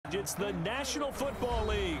It's the National Football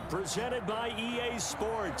League presented by EA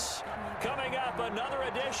Sports. Coming up, another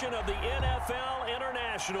edition of the NFL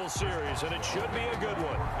International Series, and it should be a good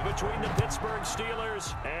one between the Pittsburgh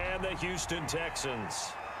Steelers and the Houston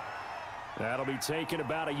Texans. That'll be taken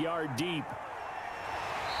about a yard deep.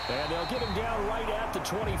 And they'll get him down right at the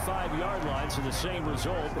 25-yard line, so the same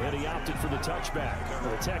result, and he opted for the touchback.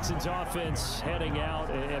 The Texans offense heading out,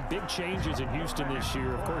 and big changes in Houston this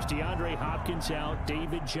year. Of course, DeAndre Hopkins out,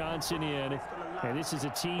 David Johnson in, and this is a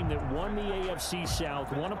team that won the AFC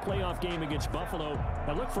South, won a playoff game against Buffalo.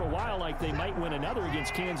 Now, looked for a while like they might win another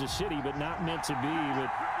against Kansas City, but not meant to be.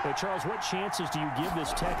 But Charles, what chances do you give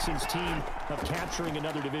this Texans team of capturing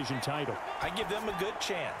another division title? I give them a good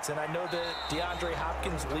chance, and I know that DeAndre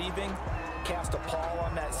Hopkins leaving cast a pall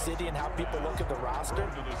on that city and how people look at the roster.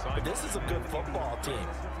 But this is a good football team.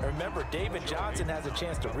 Remember, David Johnson has a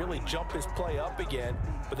chance to really jump his play up again,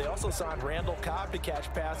 but they also signed Randall Cobb to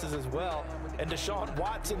catch passes as well, and Deshaun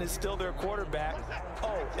Watson is still their quarterback.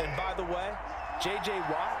 Oh, and by the way, J.J.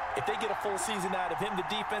 Watt, if they get a full season out of him, the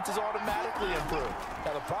defense is automatically improved.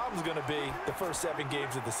 Now, the problem's going to be the first 7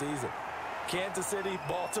 games of the season. Kansas City,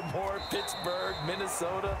 Baltimore, Pittsburgh,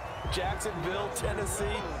 Minnesota, Jacksonville,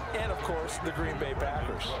 Tennessee, and, of course, the Green Bay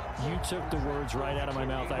Packers. You took the words right out of my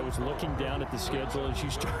mouth. I was looking down at the schedule as you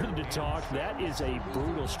started to talk. That is a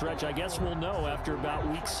brutal stretch. I guess we'll know after about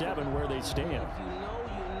week 7 where they stand.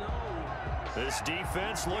 This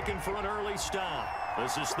defense looking for an early stop.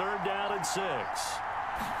 This is 3rd down and 6.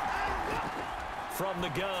 From the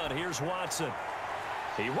gun, here's Watson.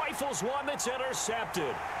 He rifles one that's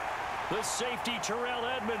intercepted. The safety, Terrell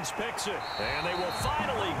Edmonds, picks it. And they will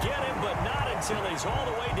finally get him, but not until he's all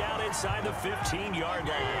the way down inside the 15-yard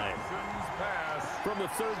line. From the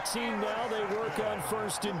 13 now, they work on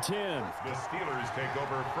 1st and 10. The Steelers take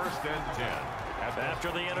over 1st and 10.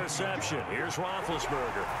 After the interception, here's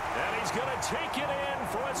Roethlisberger. And he's going to take it in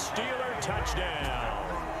for a Steeler touchdown.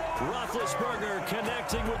 Roethlisberger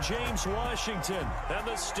connecting with James Washington. And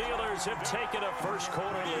the Steelers have taken a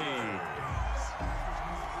first-quarter lead.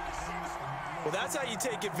 Well, that's how you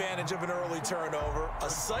take advantage of an early turnover. A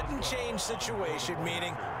sudden change situation,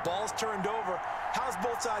 meaning ball's turned over. How's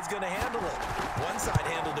both sides going to handle it? One side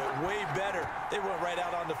handled it way better. They went right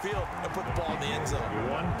out on the field and put the ball in the end zone.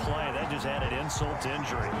 One play, that just added insult to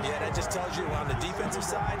injury. Yeah, that just tells you on the defensive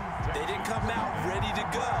side, they didn't come out ready to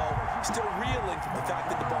go, still reeling from the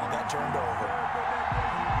fact that the ball got turned over.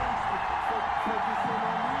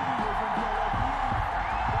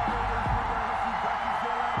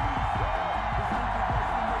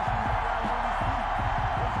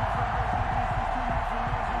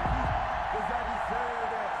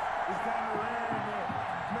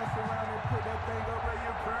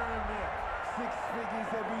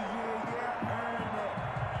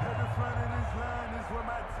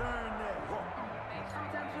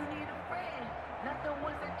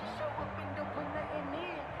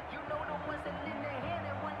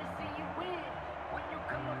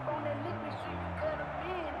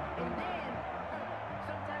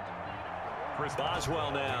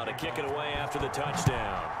 Boswell now to kick it away after the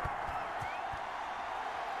touchdown.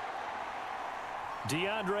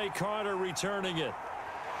 DeAndre Carter returning it.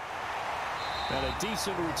 And a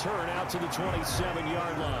decent return out to the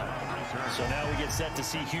 27-yard line. So now we get set to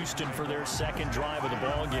see Houston for their second drive of the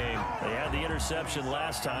ball game. They had the interception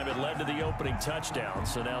last time. It led to the opening touchdown.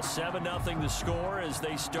 So now 7-0 the score as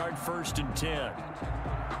they start 1st and 10.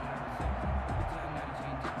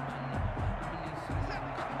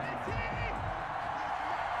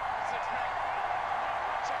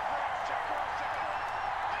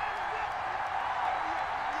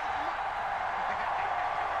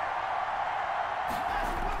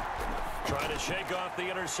 Trying to shake off the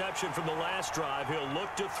interception from the last drive. He'll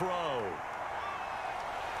look to throw.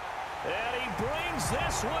 And he brings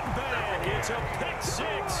this one back. It's a pick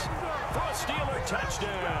 6 for a Steeler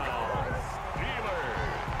touchdown.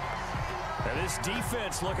 And this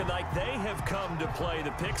defense looking like they have come to play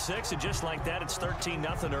the pick 6, and just like that, it's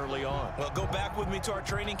 13-0 early on. Well, go back with me to our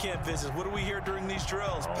training camp visits. What do we hear during these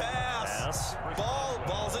drills? Pass.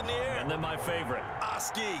 Ball's in the air. And then my favorite.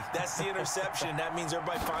 Oski. That's the interception. That means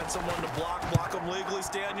everybody finds someone to block them legally,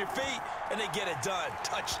 stay on your feet, and they get it done.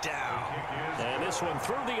 Touchdown. And this one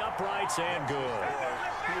through the uprights and good.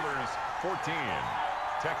 Steelers 14,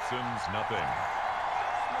 Texans nothing.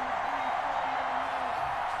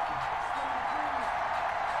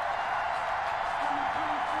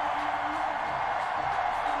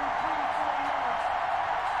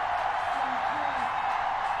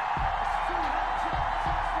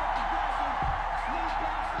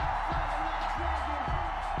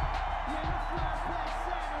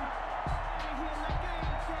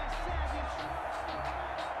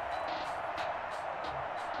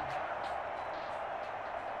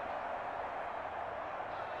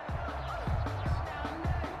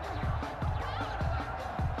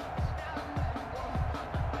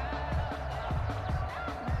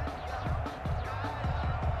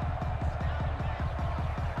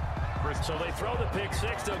 first. So they throw the pick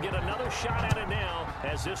six. They'll get another shot at it now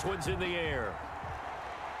as this one's in the air.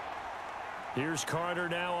 Here's Carter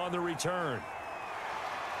now on the return.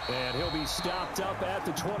 And he'll be stopped up at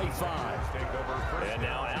the 25. And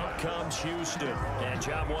now out comes Houston. And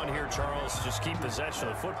job one here, Charles, just keep possession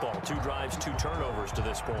of the football. 2 drives, 2 turnovers to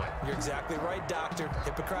this point. You're exactly right, Doctor.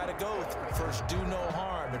 Hippocratic oath. First, do no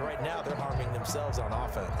harm. And right now, they're harming themselves on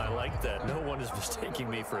offense. I like that. No one is mistaking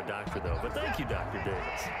me for a doctor, though. But thank you, Dr.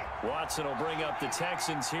 Davis. Watson will bring up the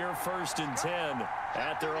Texans here, 1st and 10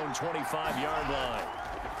 at their own 25-yard line.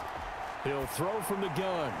 He'll throw from the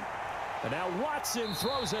gun. And now Watson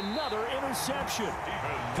throws another interception.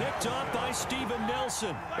 Picked up by Steven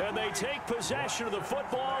Nelson. And they take possession of the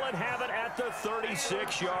football and have it at the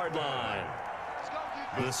 36-yard line.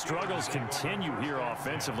 The struggles continue here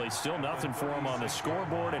offensively. Still nothing for them on the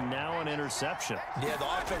scoreboard, and now an interception. Yeah, the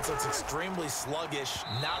offense looks extremely sluggish,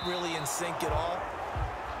 not really in sync at all.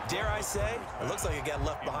 Dare I say, it looks like it got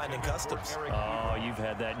left behind in customs. Oh, you've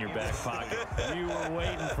had that in your back pocket. You were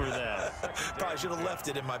waiting for that. Probably should have left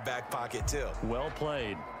it in my back pocket, too. Well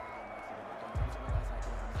played.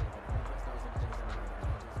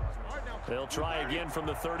 They'll try again from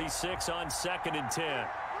the 36 on 2nd and 10.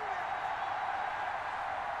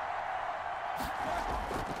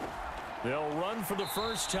 They'll run for the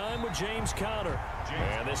first time with James Conner.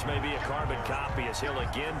 And this may be a carbon copy as he'll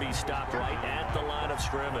again be stopped right at the line of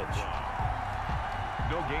scrimmage.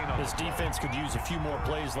 No gain on this defense could use a few more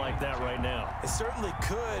plays like that right now. It certainly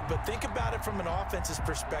could, but think about it from an offense's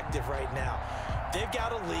perspective right now. They've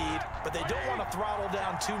got a lead, but they don't want to throttle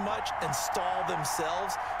down too much and stall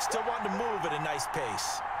themselves. Still want to move at a nice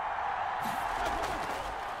pace.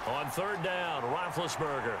 On 3rd down,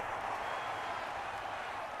 Roethlisberger.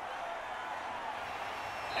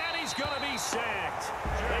 He's going to be sacked.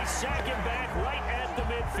 They sack him back right at the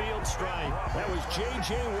midfield stripe. That was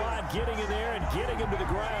J.J. Watt getting in there and getting him to the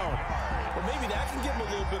ground. Well, maybe that can give him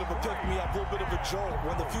a little bit of a pick-me-up, a little bit of a jolt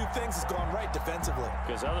when the few things has gone right defensively.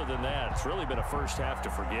 Because other than that, it's really been a first half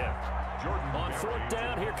to forget. On 4th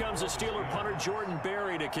down, here comes the Steeler punter Jordan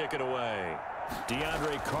Berry to kick it away.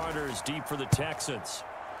 DeAndre Carter is deep for the Texans.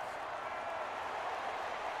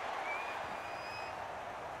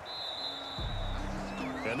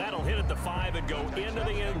 And that'll hit at the 5 and go into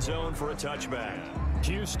the end zone for a touchback.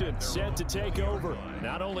 Houston set to take over.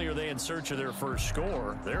 Not only are they in search of their first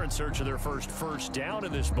score, they're in search of their first down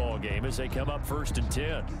in this ball game as they come up 1st and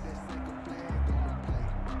 10.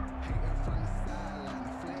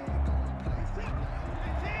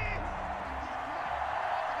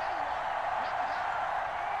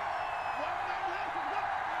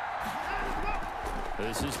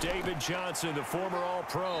 This is David Johnson, the former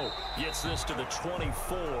All-Pro. Gets this to the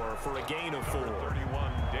 24 for a gain of 4.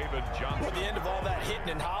 31, David Johnson. At the end of all that hitting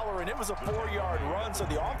and hollering, it was a 4-yard run, so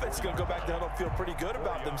the offense is going to go back down and feel pretty good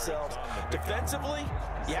about themselves. Defensively,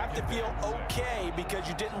 you have to feel okay because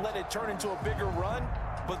you didn't let it turn into a bigger run,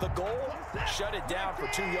 but the goal, shut it down for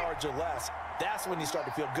 2 yards or less. That's when you start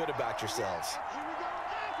to feel good about yourselves.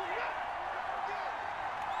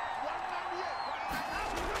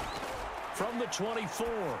 From the 24,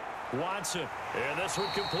 Watson. And this one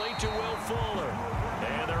complete to Will Fuller.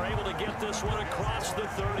 And they're able to get this one across the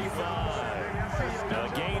 35.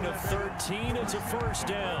 A gain of 13. It's a first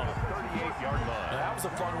down. 38-yard line. That was a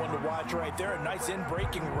fun one to watch right there. A nice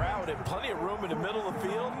in-breaking route and plenty of room in the middle of the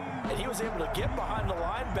field. And he was able to get behind the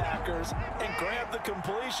linebackers and grab the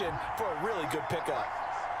completion for a really good pickup.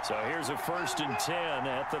 So here's a 1st and 10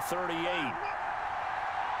 at the 38.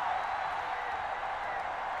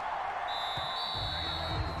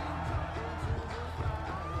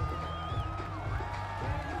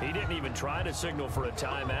 He didn't even try to signal for a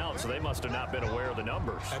timeout, so they must have not been aware of the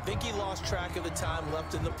numbers. I think he lost track of the time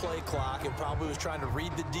left in the play clock and probably was trying to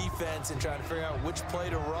read the defense and trying to figure out which play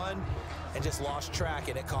to run and just lost track,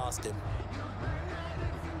 and it cost him.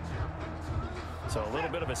 So a little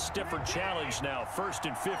bit of a stiffer challenge now. 1st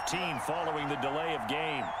and 15 following the delay of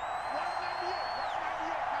game.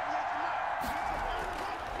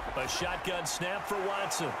 A shotgun snap for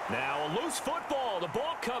Watson. Now a loose football. The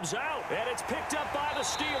ball comes out, and it's picked up by the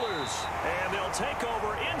Steelers. And they'll take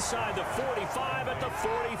over inside the 45 at the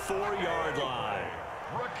 44-yard line.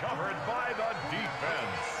 Recovered by the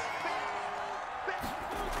defense.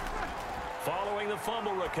 Following the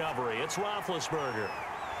fumble recovery, it's Roethlisberger.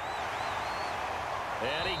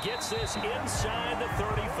 And he gets this inside the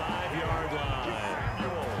 35-yard line.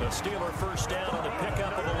 The Steeler first down on the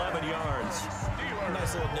pickup of 11 yards.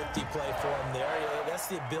 Nice little nifty play for him there. That's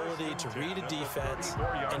the ability to read a defense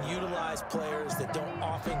and utilize players that don't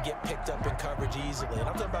often get picked up in coverage easily. And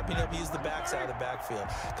I'm talking about being able to use the backside of the backfield.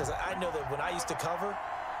 Because I know that when I used to cover,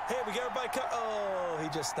 Hey, we got everybody cut. Oh, he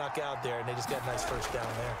just snuck out there, and they just got a nice first down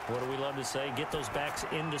there. What do we love to say? Get those backs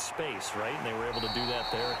into space, right? And they were able to do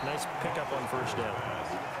that there. Nice pickup on first down.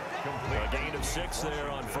 A gain of 6 there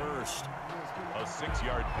on first. A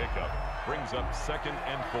 6-yard pickup brings up 2nd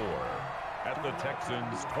and 4 at the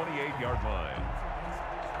Texans' 28-yard line.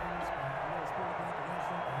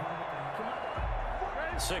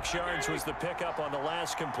 6 yards was the pickup on the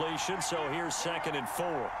last completion, so here's 2nd and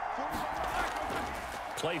 4.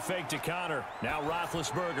 Play fake to Connor. Now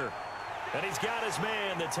Roethlisberger. And he's got his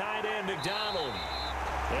man, the tight end, McDonald.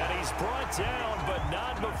 And he's brought down, but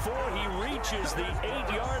not before he reaches the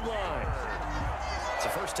 8-yard line. It's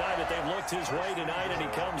the first time that they've looked his way tonight, and he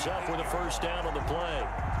comes up with a first down on the play.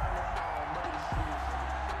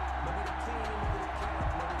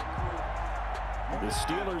 The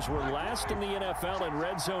Steelers were last in the NFL in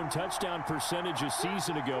red zone touchdown percentage a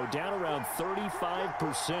season ago, down around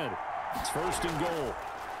 35%. It's 1st and goal.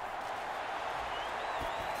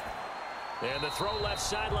 And the throw left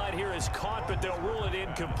sideline here is caught, but they'll rule it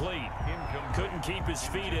incomplete. Couldn't keep his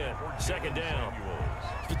feet in. 2nd down.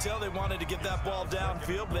 You can tell they wanted to get that ball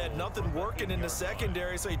downfield, but they had nothing working in the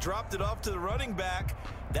secondary, so he dropped it off to the running back.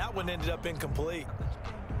 That one ended up incomplete.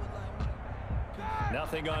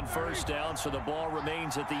 Nothing on first down, so the ball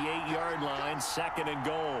remains at the 8-yard line. 2nd and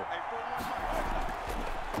goal.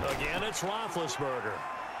 Again, it's Roethlisberger.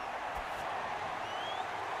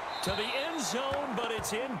 To the end zone, but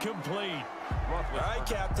it's incomplete. All right,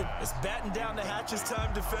 Captain. It's batten down the hatches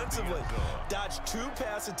time defensively. Dodged 2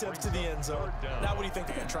 pass attempts to the end zone. Now what do you think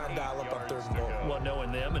they're going to try and dial up on 3rd and goal? Well,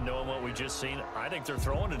 knowing them and knowing what we just seen, I think they're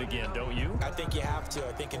throwing it again, don't you? I think you have to.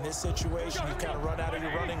 I think in this situation, you kind of run out of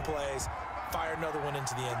your running plays, fire another one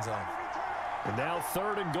into the end zone. And now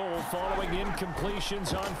 3rd and goal following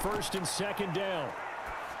incompletions on 1st and 2nd down.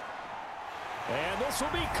 And this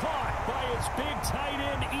will be caught by its big tight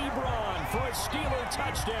end, Ebron, for a Steeler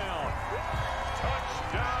touchdown.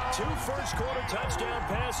 Touchdown! 2 first-quarter touchdown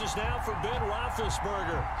passes now for Ben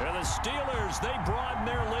Roethlisberger. And the Steelers, they broaden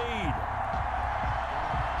their lead.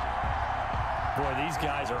 Boy, these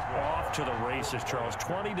guys are off to the races, Charles.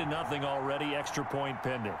 20-0 already, extra point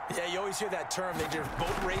pending. Yeah, you always hear that term. They just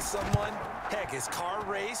boat race someone. Heck, it's car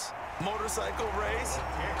race, motorcycle race,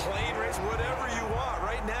 plane race, whatever you want.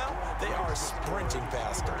 Right now, they are sprinting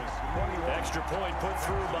past them. Extra point put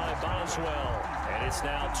through by Boswell. And it's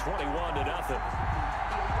now 21-0.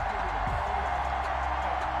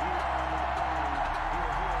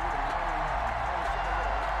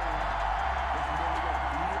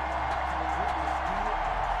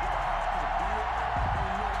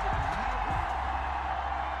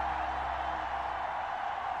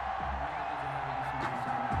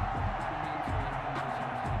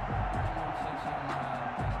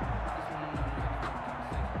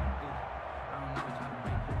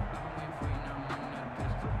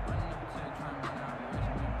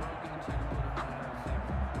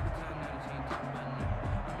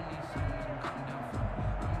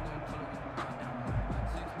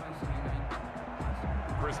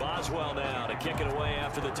 Boswell now to kick it away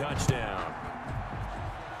after the touchdown.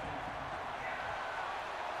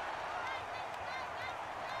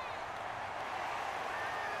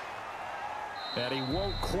 And he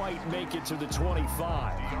won't quite make it to the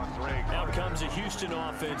 25. Now comes a Houston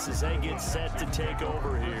offense as they get set to take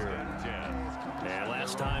over here. And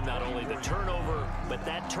last time, not only the turnover, but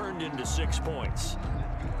that turned into 6 points.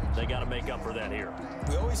 They got to make up for that here.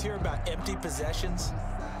 We always hear about empty possessions,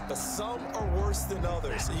 but some are worse than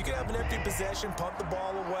others. So you can have an empty possession, punt the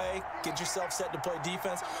ball away, get yourself set to play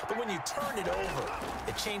defense. But when you turn it over,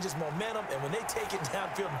 it changes momentum. And when they take it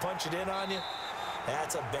downfield and punch it in on you,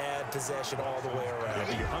 that's a bad possession all the way around. Yeah,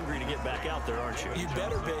 but you're hungry to get back out there, aren't you? You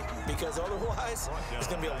better be, because otherwise it's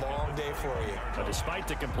going to be a long day for you. But despite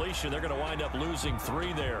the completion, they're going to wind up losing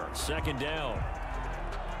 3 there. 2nd down.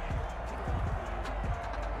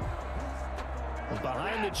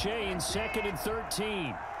 Behind the chain, 2nd and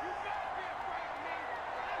 13.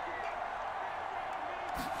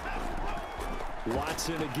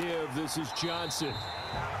 Watson a give. This is Johnson.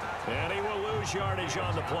 And he will lose yardage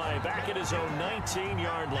on the play. Back at his own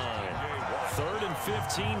 19-yard line. 3rd and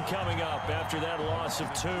 15 coming up after that loss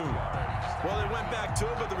of 2. Well, they went back to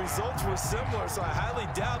it, but the results were similar, so I highly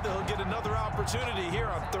doubt that he'll get another opportunity here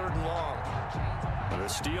on 3rd and long. The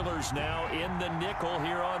Steelers now in the nickel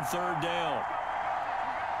here on 3rd down.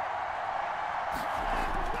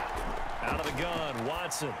 Out of the gun,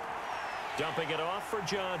 Watson. Dumping it off for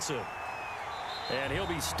Johnson. And he'll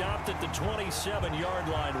be stopped at the 27-yard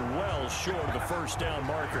line, well short of the first down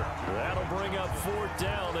marker. That'll bring up 4th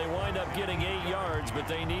down. They wind up getting 8 yards, but but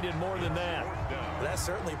they needed more than that. That's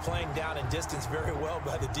certainly playing down and distance very well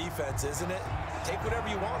by the defense, isn't it? Take whatever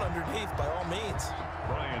you want underneath, by all means.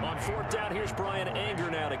 On fourth down, here's Brian Anger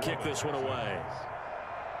now to kick this one away.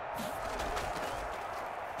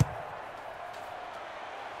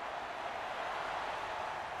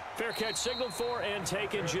 Fair catch signaled for and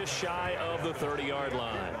taken just shy of the 30-yard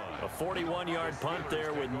line. A 41-yard punt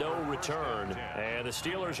there with no return. And the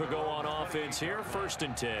Steelers will go on offense here, 1st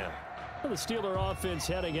and 10. Well, the Steeler offense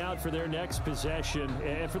heading out for their next possession.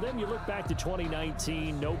 And for them, you look back to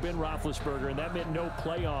 2019, no Ben Roethlisberger, and that meant no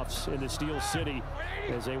playoffs in the Steel City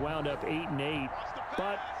as they wound up 8-8.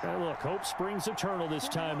 But, look, hope springs eternal this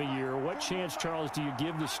time of year. What chance, Charles, do you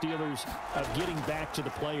give the Steelers of getting back to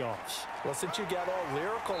the playoffs? Well, since you got all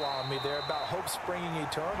lyrical on me there about hope springing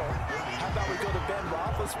eternal, how about we go to Ben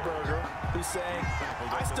Roethlisberger, who's saying,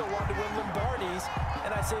 I still want to win Lombardis,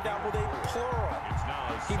 and I say that with a plural.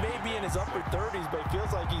 He may be in his upper 30s, but it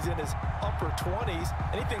feels like he's in his upper 20s,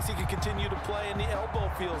 and he thinks he can continue to play, and the elbow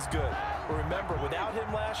feels good. But remember, without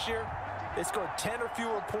him last year, they scored 10 or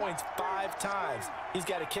fewer points 5 times. He's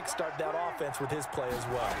got to kickstart that offense with his play as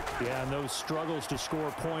well. Yeah, and those struggles to score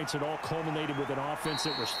points, it all culminated with an offense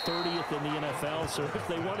that was 30th in the NFL. So if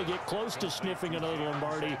they want to get close to sniffing another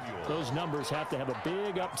Lombardi, those numbers have to have a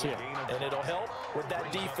big uptick. And it'll help with that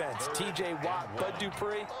defense. T.J. Watt, Bud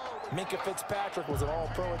Dupree, Minka Fitzpatrick was an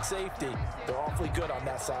all-pro at safety. They're awfully good on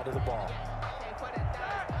that side of the ball.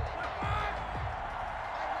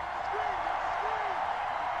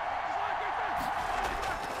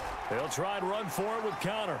 They'll try and run for it with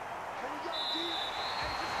Connor.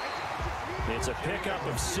 It's a pickup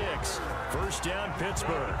of 6. 1st down,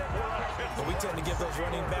 Pittsburgh. Well, we tend to give those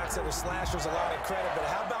running backs that are slashers a lot of credit, but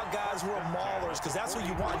how about guys who are maulers? Because that's what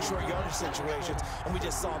you want in short yardage situations, and we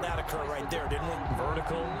just saw that occur right there, didn't we?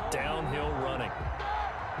 Vertical, downhill running.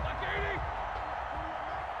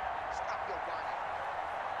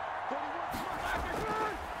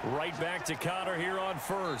 Right back to Connor here on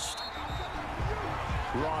 1st.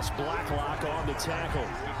 Ross Blacklock on the tackle.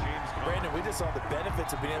 Brandon, we just saw the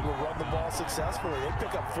benefits of being able to run the ball successfully. They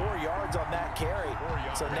pick up 4 yards on that carry.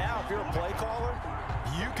 So now, if you're a play caller,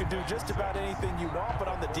 you can do just about anything you want. But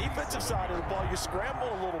on the defensive side of the ball, you're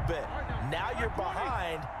scrambling a little bit. Now you're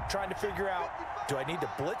behind, trying to figure out, do I need to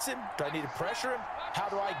blitz him? Do I need to pressure him? How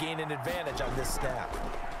do I gain an advantage on this snap?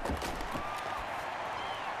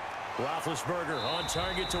 Roethlisberger on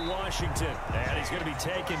target to Washington. And he's going to be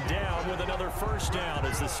taken down with another 1st down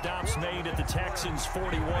as the stop's made at the Texans'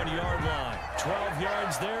 41-yard line. 12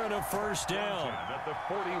 yards there and a 1st down. At the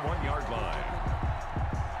 41-yard line.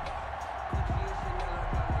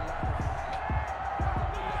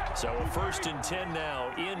 So a 1st and 10 now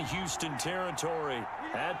in Houston territory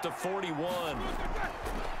at the 41.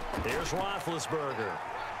 There's Roethlisberger.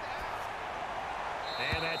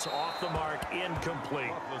 And that's off the mark,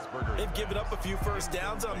 incomplete. They've given up a few 1st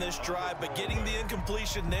downs on this drive, but getting the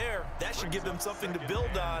incompletion there, that should give them something to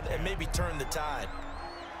build on and maybe turn the tide.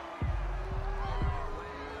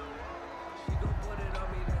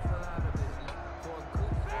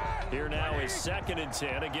 Here now is 2nd and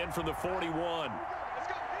 10, again from the 41.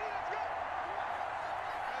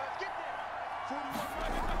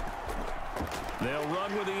 They'll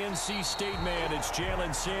run with the NC State man. It's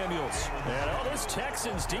Jalen Samuels. And this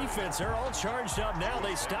Texans defense, they're all charged up now.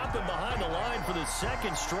 They stopped them behind the line for the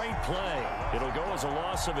 2nd straight play. It'll go as a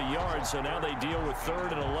loss of a yard, so now they deal with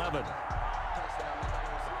 3rd and 11.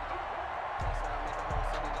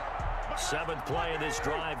 7th play of this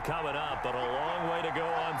drive coming up, but a long way to go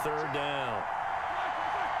on 3rd down.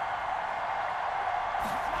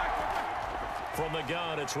 From the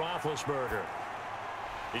gun, it's Roethlisberger.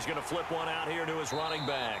 He's going to flip one out here to his running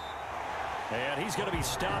back. And he's going to be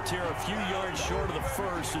stopped here a few yards short of the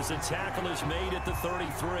 1st as the tackle is made at the 33.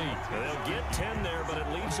 They'll get 10 there, but it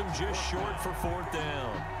leaves them just short for 4th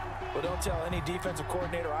down. Well, don't tell any defensive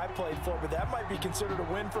coordinator I played for, but that might be considered a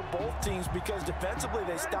win for both teams because defensively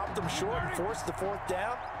they stopped them short and forced the 4th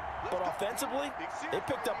down. But offensively, they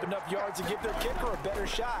picked up enough yards to give their kicker a better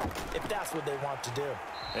shot if that's what they want to do.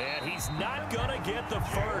 And he's not going to get the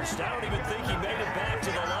 1st. I don't even think he made it back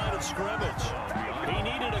to the line of scrimmage. He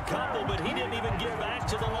needed a couple, but he didn't even get back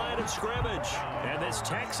to the line of scrimmage. And this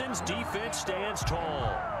Texans defense stands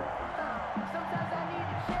tall.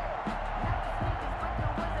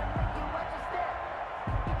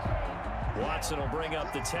 Watson will bring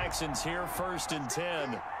up the Texans here, 1st and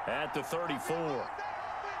 10 at the 34.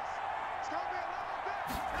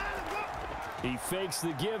 He fakes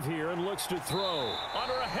the give here and looks to throw.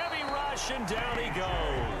 Under a heavy rush, and down he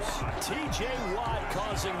goes. T.J. Watt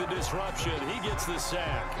causing the disruption. He gets the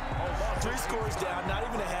sack. 3 scores down, not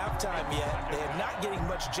even a halftime yet. They are not getting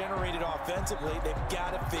much generated offensively, they've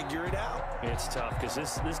got to figure it out. It's tough because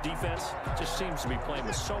this defense just seems to be playing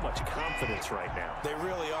with so much confidence right now. They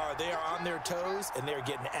really are. They are on their toes, and they're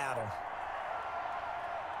getting at them.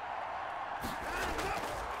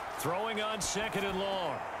 Throwing on 2nd and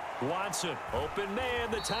long. Watson, open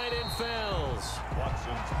man, the tight end fells.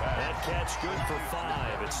 Watson's pass. That catch good for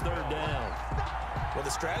 5. It's 3rd down. Well,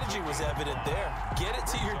 the strategy was evident there. Get it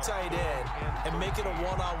to your tight end and make it a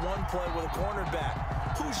one-on-one play with a cornerback.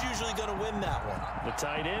 Who's usually going to win that one? The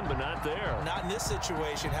tight end, but not there. Not in this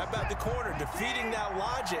situation. How about the corner defeating that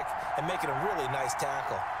logic and making a really nice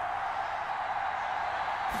tackle?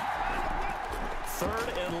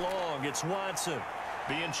 3rd and long. It's Watson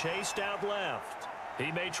being chased out left.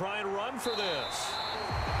 He may try and run for this.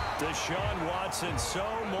 Deshaun Watson, so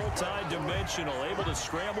multi-dimensional, able to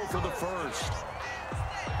scramble for the first.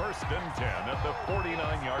 1st and 10 at the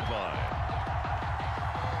 49-yard line.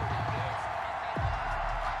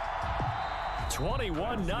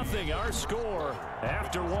 21-0 our score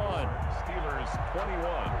after 1. Steelers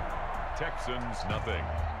 21, Texans nothing.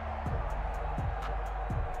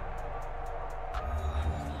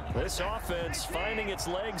 This offense finding its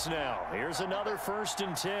legs now. Here's another 1st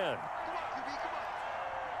and 10.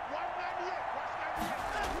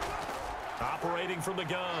 Operating from the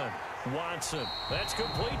gun. Watson. That's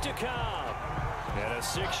complete to Cobb. And a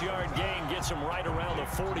 6-yard gain gets him right around the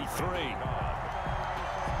 43.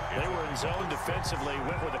 They were in zone defensively,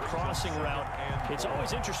 went with a crossing route. It's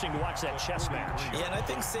always interesting to watch that chess match. Yeah, and I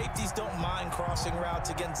think safeties don't mind crossing routes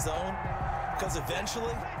against zone because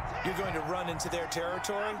eventually you're going to run into their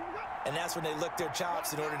territory, and that's when they lick their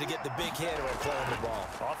chops in order to get the big hit or playing the ball.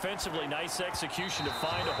 Offensively, nice execution to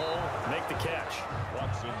find a hole, make the catch.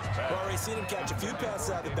 Watson's pass. We've already seen him catch a few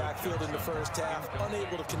passes out of the backfield in the first half,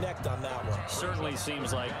 unable to connect on that one. Certainly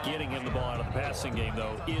seems like getting him the ball out of the passing game,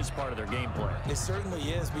 though, is part of their game plan. It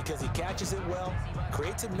certainly is because he catches it well,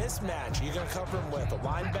 creates a mismatch. You're going to cover him with a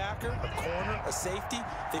linebacker, a corner, a safety.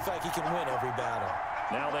 They feel like he can win every battle.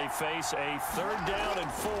 Now they face a 3rd down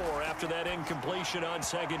and 4 after that incompletion on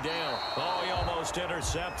 2nd down. Oh, he almost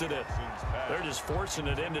intercepted it. They're just forcing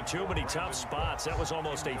it into too many tough spots. That was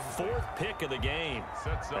almost a 4th pick of the game.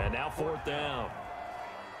 And now 4th down.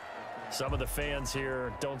 Some of the fans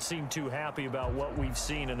here don't seem too happy about what we've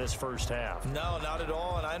seen in this first half. No, not at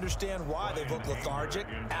all, and I understand why. They look lethargic,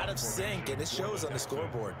 out of sync, and it shows on the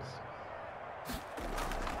scoreboard.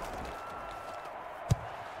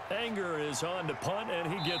 Anger is on to punt,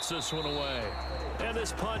 and he gets this one away. And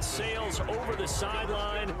this punt sails over the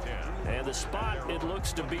sideline, and the spot, it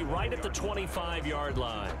looks to be right at the 25-yard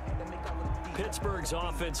line. Pittsburgh's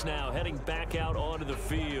offense now heading back out onto the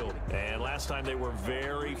field. And last time they were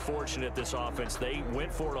very fortunate, this offense. They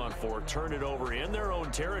went for it on 4, turned it over in their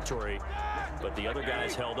own territory, but the other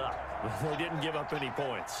guys held up. They didn't give up any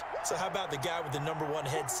points. So how about the guy with the #1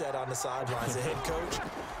 headset on the sidelines, the head coach?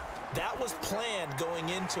 That was planned going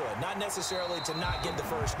into it, not necessarily to not get the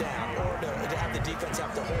first down or to have the defense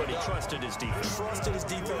have to hold But he up. trusted his defense. Trusted his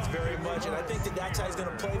defense very much, and I think that's how he's going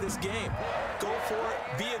to play this game. Go for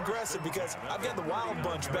it, be aggressive, because I've got the wild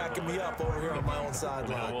bunch backing me up over here on my own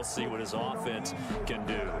sideline. Now we'll see what his offense can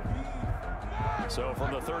do. So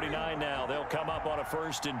from the 39 now, they'll come up on a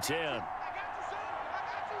 1st and 10.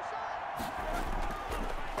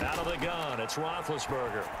 Out of the gun, it's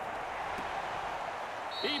Roethlisberger.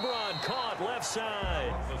 Ebron caught left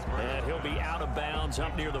side. And he'll be out of bounds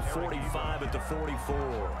up near the 45 at the 44.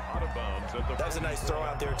 Out of bounds at the That was a nice throw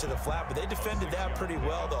out there to the flat, but they defended that pretty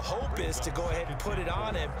well. The hope is to go ahead and put it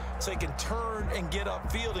on him so he can turn and get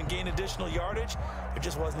upfield and gain additional yardage. There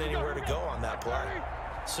just wasn't anywhere to go on that play.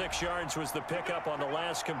 6 yards was the pickup on the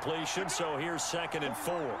last completion, so here's 2nd and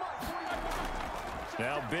 4.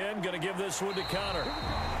 Now Ben going to give this one to Connor.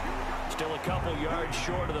 Still a couple yards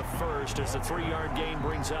short of the first as the 3-yard gain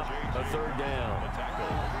brings up a 3rd down.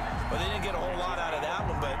 Well, they didn't get a whole lot out of that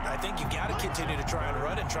one, but I think you got to continue to try and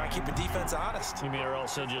run and try and keep the defense honest. You mean or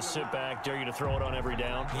else they'll just sit back, dare you to throw it on every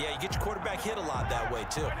down? Yeah, you get your quarterback hit a lot that way,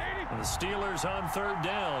 too. And the Steelers on 3rd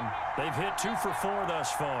down. They've hit 2 for 4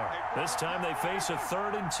 thus far. This time they face a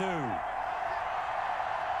 3rd and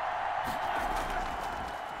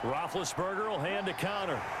 2. Roethlisberger will hand to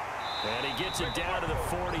Connor. And he gets it down to the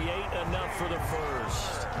 48, enough for the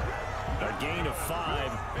first. A gain of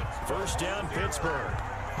 5. 1st down, Pittsburgh.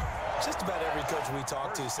 Just about every coach we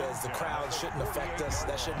talk to says the crowd shouldn't affect us.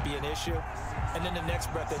 That shouldn't be an issue. And then the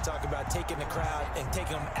next breath they talk about taking the crowd and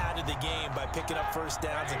taking them out of the game by picking up 1st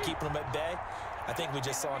downs and keeping them at bay. I think we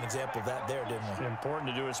just saw an example of that there, didn't we? Important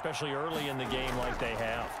to do, especially early in the game like they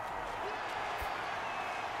have.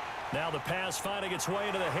 Now the pass finding its way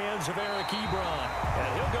into the hands of Eric Ebron. And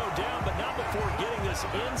he'll go down, but not before getting this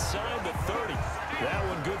this inside the 30. That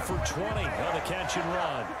one good for 20 on the catch and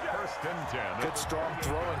run. First and 10. Good strong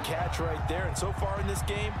throw and catch right there. And so far in this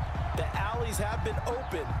game, the alleys have been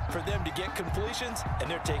open for them to get completions, and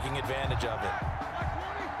they're taking advantage of it.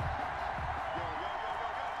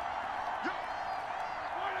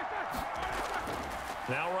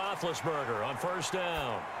 Now Roethlisberger on first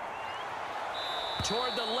down.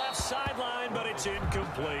 Toward the left sideline, but it's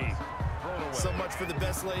incomplete. So much for the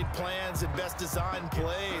best laid plans and best designed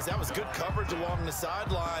plays. That was good coverage along the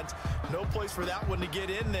sidelines. No place for that one to get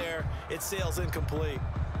in there. It sails incomplete.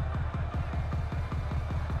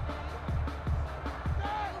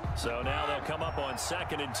 So now they'll come up on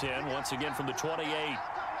 2nd and 10, once again from the 28.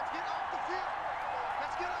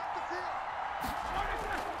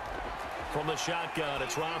 From the shotgun,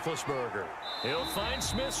 it's Roethlisberger. He'll find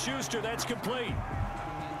Smith-Schuster. That's complete.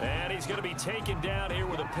 And he's going to be taken down here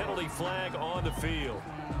with a penalty flag on the field.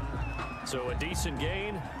 So a decent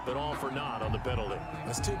gain, but all for naught on the penalty.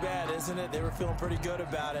 That's too bad, isn't it? They were feeling pretty good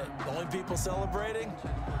about it. The only people celebrating,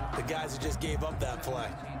 the guys who just gave up that play.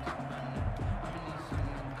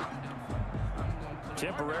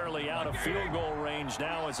 Temporarily out of field goal range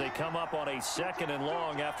now as they come up on a 2nd and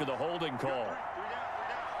long after the holding call.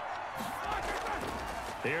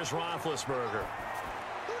 Here's Roethlisberger.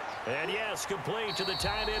 And yes, complete to the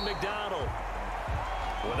tight end McDonald.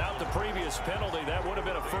 Without the previous penalty, that would have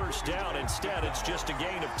been a first down. Instead, it's just a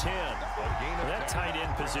gain of 10. That tight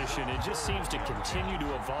end position, it just seems to continue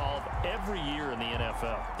to evolve every year in the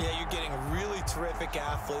NFL. Yeah, you're getting really terrific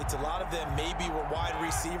athletes. A lot of them maybe were wide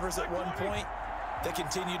receivers at one point. They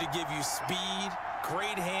continue to give you speed,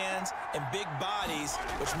 great hands, and big bodies,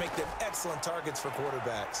 which make them excellent targets for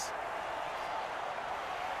quarterbacks.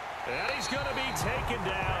 And he's going to be taken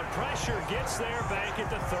down. Pressure gets there back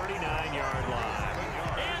at the 39-yard line.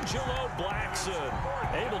 Angelo Blackson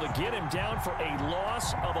able to get him down for a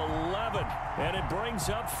loss of 11. And it brings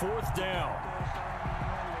up 4th down.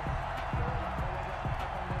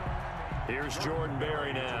 Here's Jordan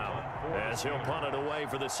Berry now as he'll punt it away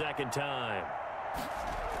for the 2nd time.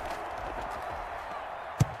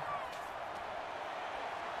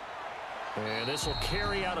 And this will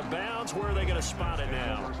carry out of bounds. Where are they going to spot it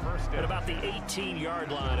now? At about the 18-yard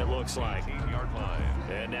line, it looks like. 18-yard line.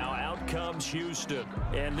 And now out comes Houston.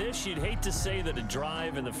 And this, you'd hate to say that a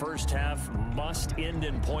drive in the first half must end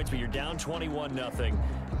in points, but you're down 21-0. They're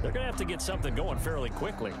going to have to get something going fairly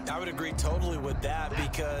quickly. I would agree totally with that,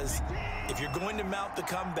 because if you're going to mount the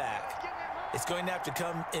comeback, it's going to have to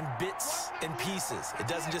come in bits and pieces. It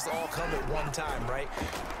doesn't just all come at one time, right?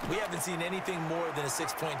 We haven't seen anything more than a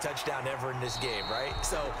 6-point touchdown ever in this game, right?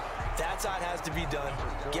 So that's how it has to be done.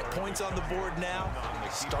 Get points on the board now.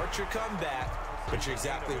 Start your comeback. But you're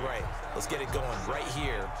exactly right. Let's get it going right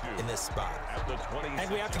here in this spot.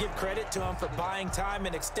 And we have to give credit to him for buying time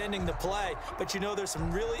and extending the play. But you know, there's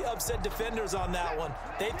some really upset defenders on that one.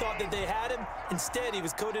 They thought that they had him. Instead, he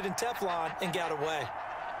was coated in Teflon and got away.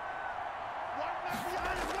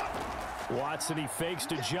 Watson, he fakes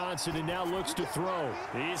to Johnson and now looks to throw.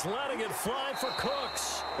 He's letting it fly for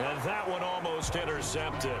Cooks. And that one almost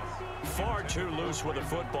intercepted. Far too loose with the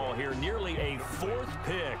football here. Nearly a 4th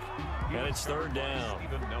pick. And it's 3rd down.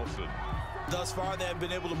 Thus far, they have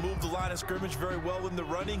been able to move the line of scrimmage very well in the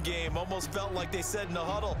running game. Almost felt like they said in the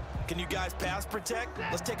huddle, can you guys pass protect?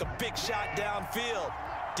 Let's take a big shot downfield.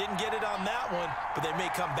 Didn't get it on that one, but they may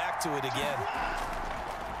come back to it again.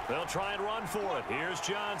 They'll try and run for it. Here's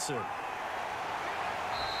Johnson.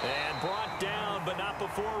 And brought down, but not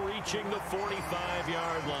before reaching the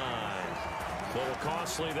 45-yard line. A little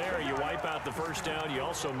costly there. You wipe out the first down. You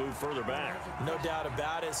also move further back. No doubt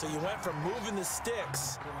about it. So you went from moving the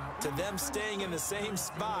sticks to them staying in the same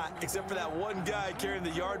spot, except for that one guy carrying the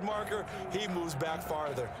yard marker. He moves back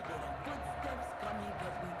farther.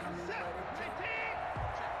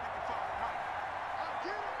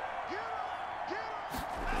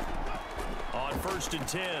 On 1st and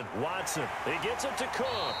 10, Watson. He gets it to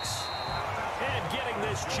Cooks. And getting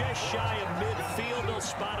this just shy of midfield, they'll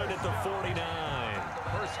spot it at the 49.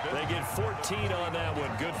 They get 14 on that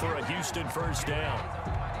one. Good for a Houston first down.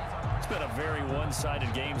 It's been a very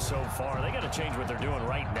one-sided game so far. They got to change what they're doing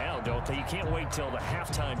right now, don't they? You can't wait till the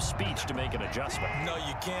halftime speech to make an adjustment. No,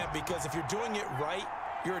 you can't, because if you're doing it right,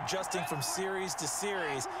 you're adjusting from series to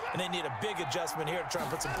series, and they need a big adjustment here to try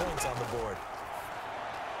and put some points on the board.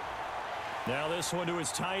 Now this one to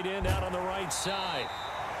his tight end out on the right side.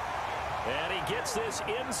 And he gets this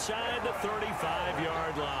inside the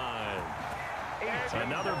 35-yard line.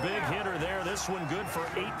 Another big hitter there. This one good for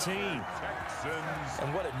 18.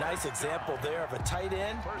 And what a nice example there of a tight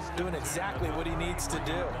end doing exactly what he needs to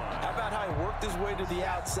do. How about how he worked his way to the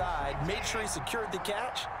outside, made sure he secured the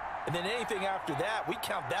catch, and then anything after that, we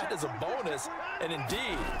count that as a bonus. And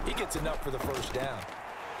indeed, he gets enough for the first down.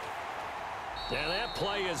 And that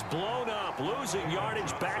play is blown up, losing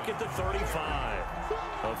yardage back at the 35.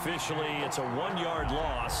 Officially, it's a 1-yard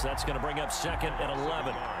loss. That's going to bring up second and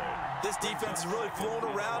 11. This defense has really flown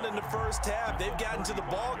around in the first half. They've gotten to the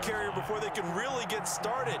ball carrier before they can really get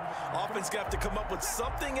started. Offense got to come up with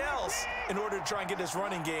something else in order to try and get this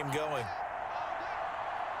running game going.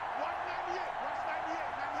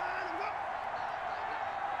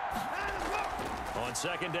 On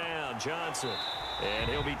second down, Johnson. And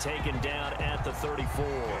he'll be taken down at the 34.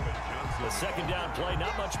 The second down play,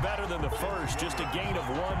 not much better than the first, just a gain of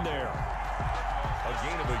 1 there. A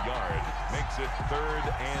gain of a yard makes it 3rd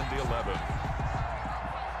and 11.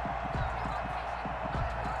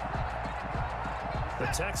 The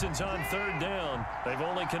Texans on 3rd down. They've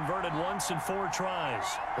only converted once in 4 tries.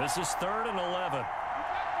 This is 3rd and 11.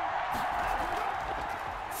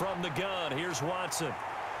 From the gun, here's Watson.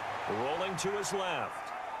 Rolling to his left.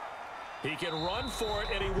 He can run for it,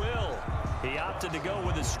 and he will. He opted to go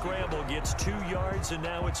with a scramble, gets 2 yards, and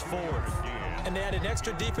now it's 4th. And they had an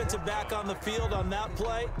extra defensive back on the field on that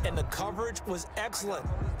play, and the coverage was excellent.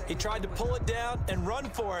 He tried to pull it down and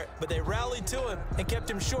run for it, but they rallied to him and kept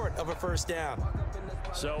him short of a first down.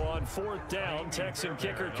 So on 4th down, Texan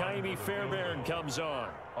kicker Kaimi Fairbairn comes on.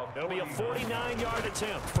 It'll be a 49-yard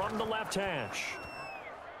attempt from the left hash.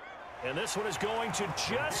 And this one is going to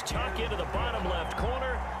just tuck into the bottom left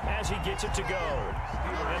corner as he gets it to go.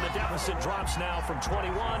 And the deficit drops now from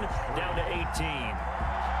 21 down to 18.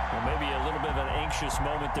 Well, maybe a little bit of an anxious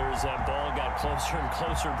moment there as that ball got closer and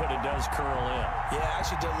closer, but it does curl in. Yeah,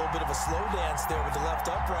 actually did a little bit of a slow dance there with the left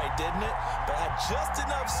upright, didn't it? But had just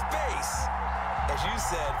enough space, as you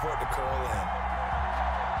said, for it to curl in.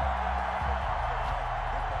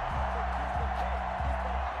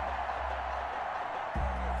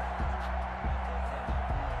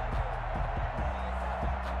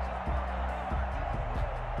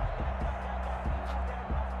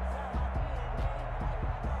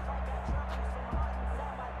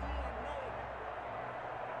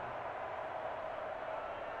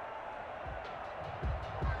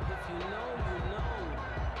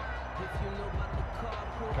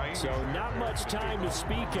 So not much time to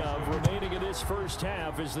speak of remaining in this first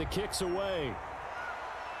half as the kick's away.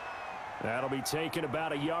 That'll be taken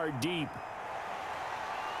about a yard deep.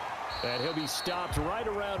 And he'll be stopped right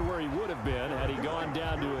around where he would have been had he gone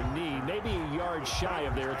down to a knee, maybe a yard shy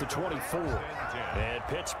of there at the 24. And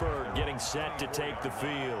Pittsburgh getting set to take the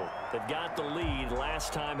field. They've got the lead.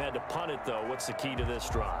 Last time had to punt it, though. What's the key to this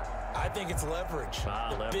drive? I think it's leverage.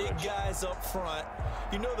 Leverage. Big guys up front.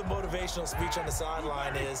 You know the motivational speech on the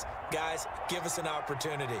sideline is, guys, give us an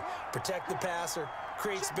opportunity. Protect the passer,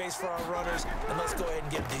 create space for our runners, and let's go ahead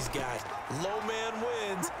and get these guys. Low man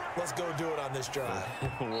wins. Let's go do it on this drive.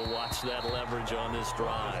 We'll watch that leverage on this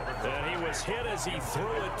drive. And he was hit as he threw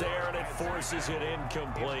it there, and it forces it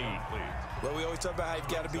incomplete. Well, we always talk about how you've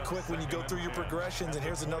got to be quick when you go through your progressions, and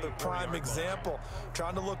here's another prime example.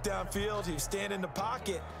 Trying to look downfield, he was standing in the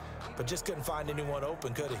pocket, but just couldn't find anyone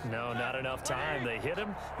open, could he? No, not enough time. They hit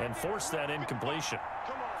him and forced that incompletion.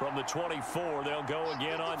 From the 24, they'll go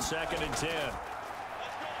again on 2nd and 10.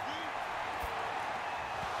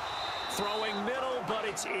 Throwing middle, but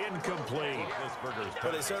it's incomplete.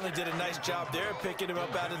 Well, they certainly did a nice job there, picking him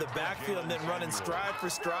up out of the backfield and then running stride for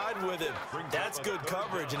stride with him. That's good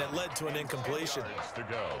coverage, and it led to an incompletion.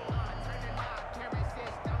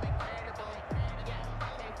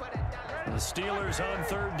 The Steelers on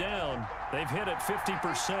 3rd down. They've hit it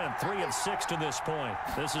 50%, 3 of 6 to this point.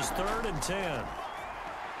 This is 3rd and 10.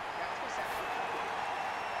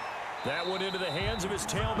 That went into the hands of his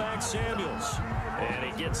tailback, Samuels. And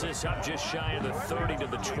he gets this up just shy of the 30 to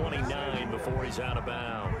the 29 before he's out of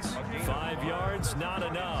bounds. 5 yards, not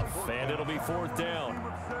enough, and it'll be 4th down.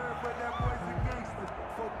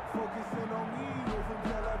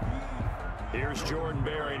 Here's Jordan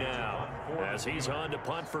Berry now as he's on to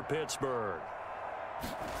punt for Pittsburgh.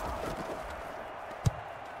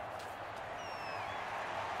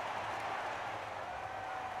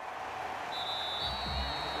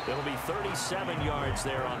 It'll be 37 yards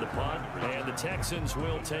there on the punt, and the Texans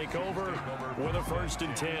will take over with a 1st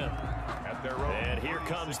and 10. And here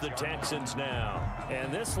comes the Texans now.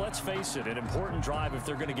 And this, let's face it, an important drive if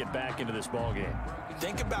they're going to get back into this ballgame.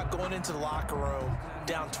 Think about going into the locker room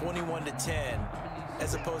down 21-10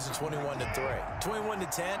 as opposed to 21-3.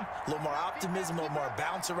 21-10, a little more optimism, a little more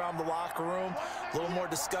bounce around the locker room, a little more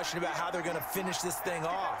discussion about how they're going to finish this thing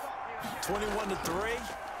off. 21-3,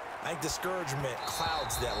 I think discouragement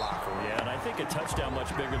clouds that locker room. Yeah, and I think a touchdown much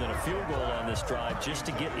bigger than a field goal on this drive just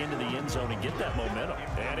to get into the end zone and get that momentum.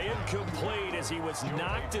 And incomplete as he was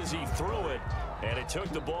knocked as he threw it, and it took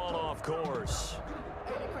the ball off course.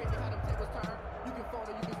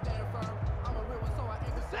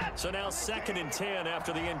 So now 2nd and 10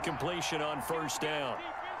 after the incompletion on first down.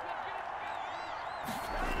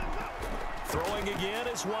 Throwing again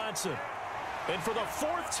is Watson. And for the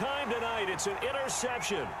 4th time tonight, it's an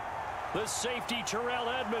interception. The safety, Terrell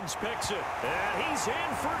Edmonds, picks it. And he's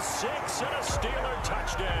in for 6 and a Steeler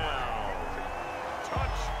touchdown.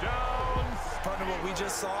 Touchdown. Partner, what we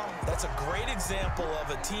just saw, that's a great example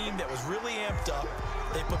of a team that was really amped up.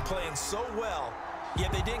 They've been playing so well,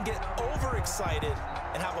 yet they didn't get overexcited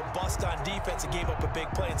and have a bust on defense and gave up a big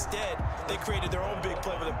play. Instead, they created their own big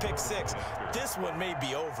play with a pick 6. This one may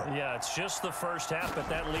be over. Yeah, it's just the first half, but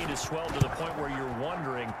that lead has swelled to the point where you're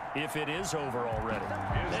wondering if it is over already.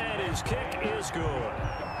 And his kick is good.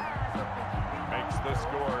 Makes the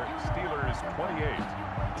score Steelers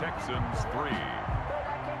 28, Texans 3.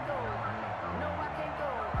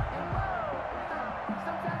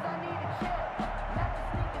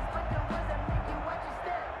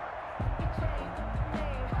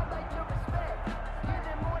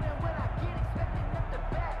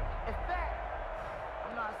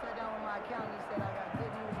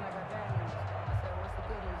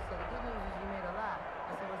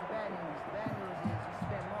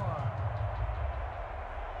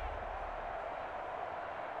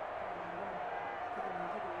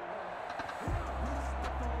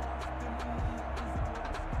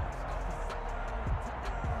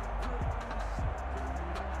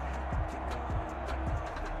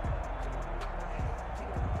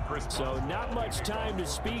 So not much time to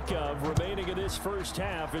speak of remaining in this first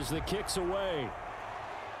half as the kick's away.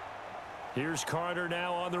 Here's Carter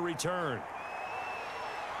now on the return.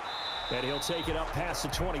 And he'll take it up past the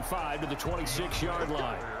 25 to the 26-yard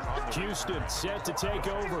line. Houston set to take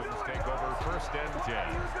over. Take over 1st and 10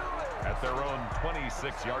 at their own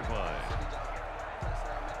 26-yard line.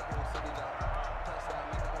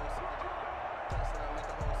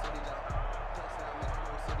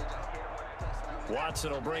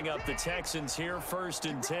 Watson will bring up the Texans here 1st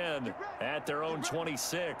and 10 at their own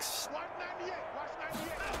 26.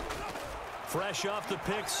 Fresh off the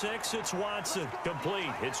pick 6, it's Watson.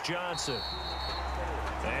 Complete, it's Johnson.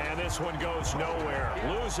 And this one goes nowhere.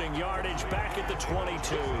 Losing yardage back at the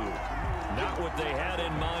 22. Not what they had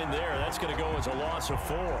in mind there. That's going to go as a loss of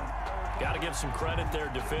 4. Got to give some credit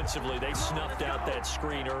there defensively. They snuffed out that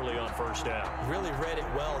screen early on first down. Really read it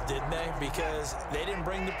well, didn't they? Because they didn't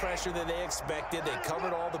bring the pressure that they expected. They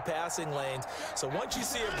covered all the passing lanes. So once you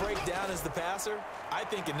see it break down as the passer, I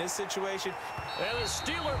think in this situation. And the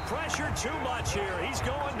Steeler pressure too much here. He's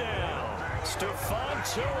going down. Stephon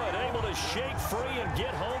Tuitt able to shake free and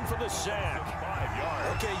get home for the sack. 5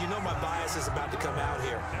 yards. Okay, you know my bias is about to come out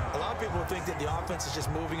here. A lot of people think that the offense is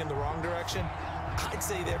just moving in the wrong direction. I'd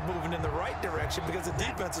say they're moving in the right direction because the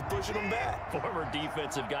defense is pushing them back. Former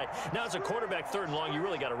defensive guy. Now, as a quarterback 3rd and long, you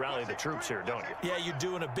really got to rally the troops here, don't you? Yeah, you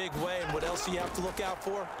do in a big way. And what else do you have to look out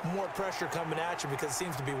for? More pressure coming at you because it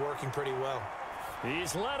seems to be working pretty well.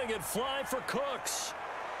 He's letting it fly for Cooks.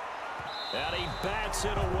 And he bats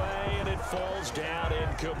it away, and it falls down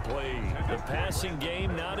incomplete. The passing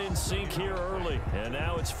game not in sync here early, and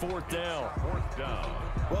now it's 4th down. 4th down.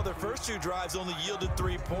 Well, their first 2 drives only yielded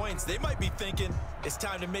 3 points. They might be thinking it's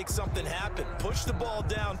time to make something happen. Push the ball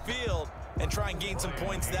downfield and try and gain some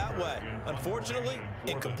points that way. Unfortunately,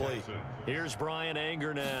 incomplete. Here's Brian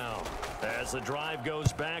Anger now as the drive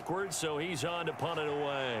goes backwards, so he's on to punt it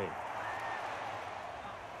away.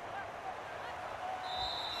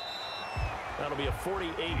 That'll be a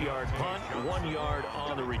 48-yard punt, 1 yard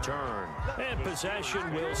on the return. And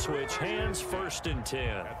possession will switch hands, 1st and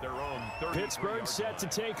 10. At their own 33 Pittsburgh set to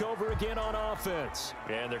take over again on offense.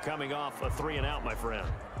 And they're coming off a 3-and-out, my friend.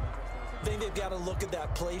 I think they've got to look at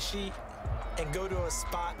that play sheet and go to a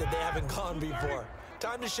spot that they haven't gone before.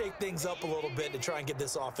 Time to shake things up a little bit to try and get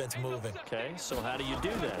this offense moving. Okay, so how do you do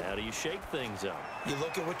that? How do you shake things up? You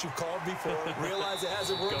look at what you've called before, realize it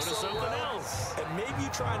hasn't worked Go to so something well, else. and maybe you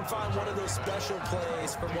try and find one of those special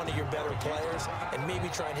plays from one of your better players, and maybe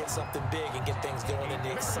try and hit something big and get things going in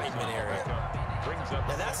the excitement area.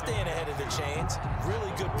 Now that's staying ahead of the chains. Really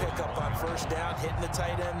good pickup on first down, hitting the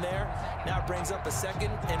tight end there. Now it brings up a 2nd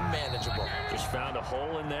and manageable. Just found a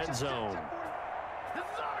hole in that zone.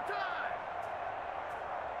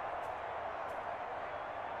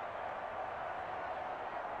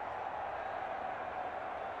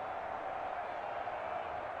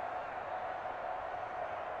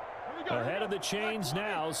 Ahead of the chains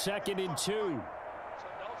now, 2nd and 2.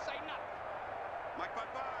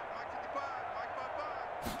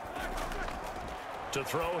 To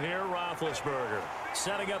throw here, Roethlisberger.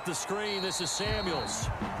 Setting up the screen, this is Samuels.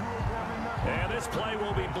 And this play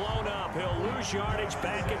will be blown up. He'll lose yardage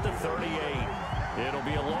back at the 38. It'll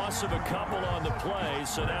be a loss of a couple on the play,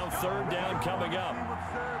 so now 3rd down coming up.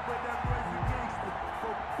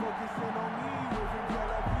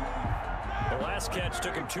 The last catch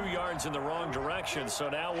took him 2 yards in the wrong direction, so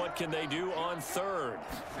now what can they do on 3rd?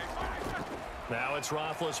 Now it's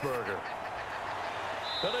Roethlisberger.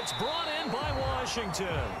 But it's brought in by Washington.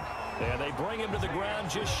 And they bring him to the ground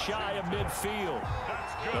just shy of midfield.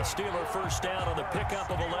 A Steeler 1st down on the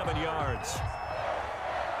pickup of 11 yards.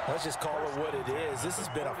 Let's just call it what it is. This has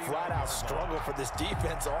been a flat-out struggle for this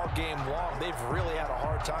defense all game long. They've really had a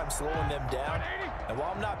hard time slowing them down. And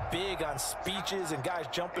while I'm not big on speeches and guys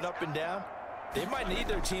jumping up and down, they might need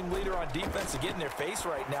their team leader on defense to get in their face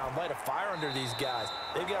right now and light a fire under these guys.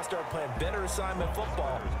 They've got to start playing better assignment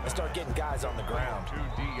football and start getting guys on the ground.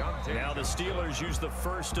 Now the Steelers use the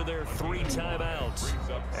first of their 3 timeouts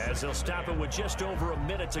as they'll stop it with just over a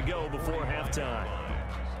minute to go before halftime.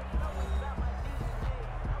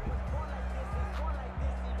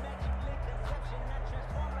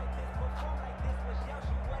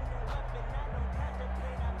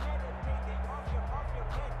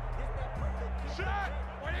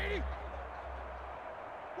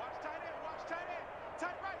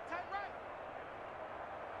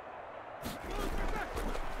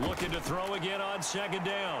 Looking to throw again on 2nd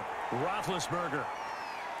down. Roethlisberger.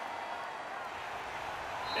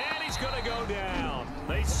 And he's going to go down.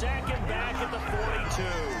 They sack him back at the 42.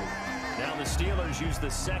 Now the Steelers use the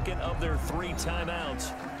 2nd of their 3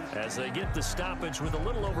 timeouts as they get the stoppage with a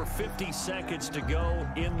little over 50 seconds to go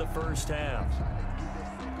in the 1st half.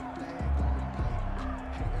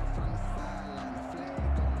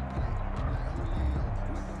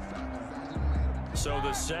 So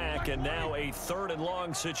the sack, and now a 3rd and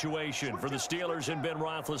long situation for the Steelers and Ben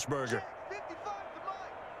Roethlisberger.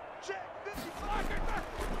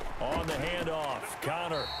 On the handoff,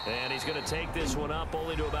 Connor, and he's going to take this one up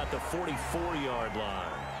only to about the 44-yard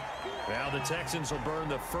line. Now the Texans will burn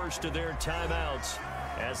the first of their timeouts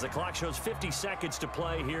as the clock shows 50 seconds to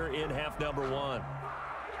play here in half number 1.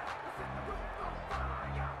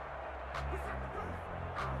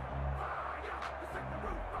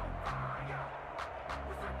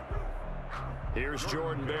 Here's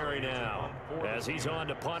Jordan Berry now as he's on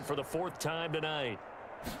to punt for the 4th time tonight.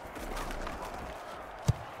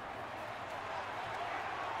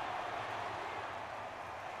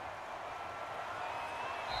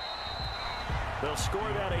 They'll score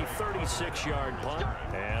that a 36-yard punt,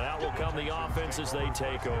 and out will come the offense as they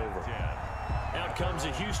take over. Out comes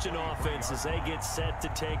the Houston offense as they get set to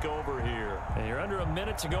take over here. And you're under a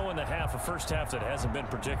minute to go in the half, a first half that hasn't been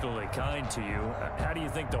particularly kind to you. How do you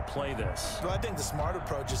think they'll play this? Well, I think the smart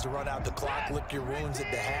approach is to run out the clock, lick your wounds at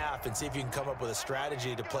the half, and see if you can come up with a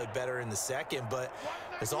strategy to play better in the 2nd. But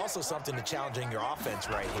there's also something to challenging your offense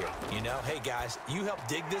right here. You know, hey, guys, you help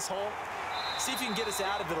dig this hole. See if you can get us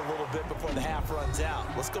out of it a little bit before the half runs out.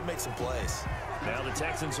 Let's go make some plays. Now the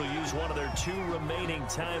Texans will use one of their 2 remaining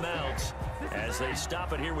timeouts as they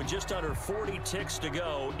stop it here with just under 40 ticks to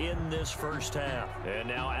go in this 1st half. And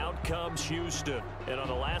now out comes Houston. And on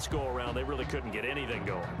the last go-around, they really couldn't get anything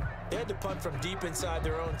going. They had to punt from deep inside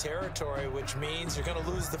their own territory, which means you're going to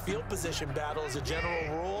lose the field position battle as a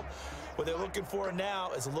general rule. What they're looking for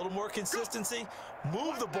now is a little more consistency,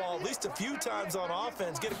 move the ball at least a few times on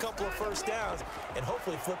offense, get a couple of 1st downs, and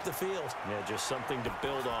hopefully flip the field. Yeah, just something to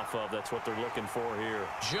build off of. That's what they're looking for here.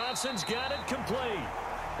 Johnson's got it complete.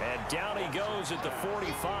 And down he goes at the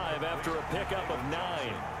 45 after a pickup of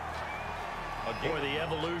 9. Boy, the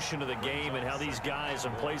evolution of the game and how these guys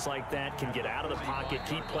on plays like that can get out of the pocket,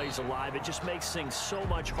 keep plays alive, it just makes things so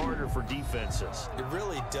much harder for defenses. It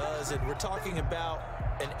really does, and we're talking about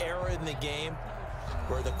an era in the game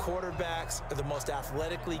where the quarterbacks are the most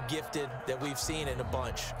athletically gifted that we've seen in a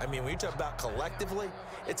bunch. I mean, when you talk about collectively,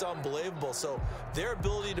 it's unbelievable. So their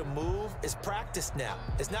ability to move is practiced now.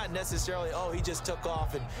 It's not necessarily, oh, he just took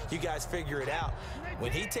off and you guys figure it out.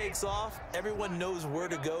 When he takes off, everyone knows where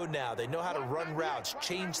to go now. They know how to run routes,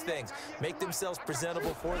 change things, make themselves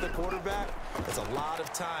presentable for the quarterback. There's a lot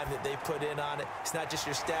of time that they put in on it. It's not just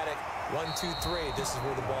your static 1, 2, 3. This is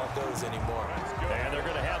where the ball goes anymore. And they're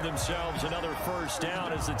going to have themselves another 1st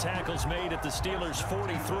down as the tackle's made at the Steelers'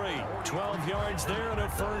 43. 12 yards there and a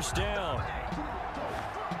 1st down.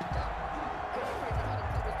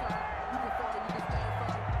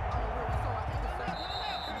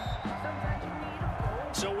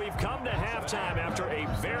 So we've come to halftime. halftime after a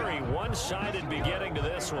very one-sided beginning to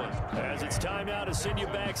this one. As it's time now to send you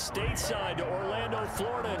back stateside to Orlando,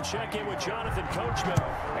 Florida, and check in with Jonathan Coachman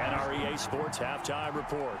at our EA Sports Halftime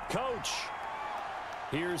Report. Coach,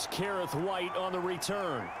 here's Kareth White on the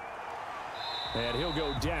return. And he'll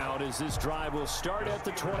go down as this drive will start at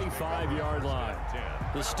the 25-yard line.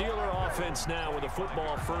 The Steeler offense now with a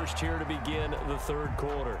football first here to begin the third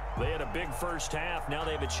quarter. They had a big first half. Now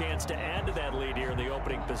they have a chance to add to that lead here in the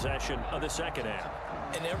opening possession of the second half.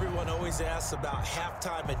 And everyone always asks about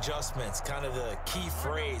halftime adjustments, kind of the key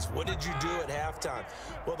phrase. What did you do at halftime?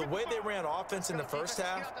 Well, the way they ran offense in the first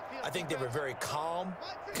half, I think they were very calm,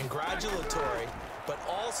 congratulatory, but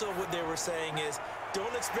also what they were saying is,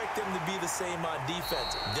 don't expect them to be the same on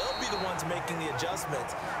defense. They'll be the ones making the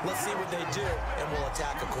adjustments. Let's see what they do, and we'll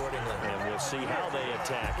attack accordingly. And we'll see how they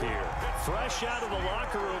attack here. Fresh out of the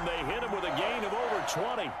locker room, they hit him with a gain of over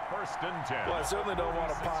 20. First and 10. Well, I certainly don't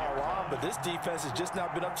want to pile on, but this defense has just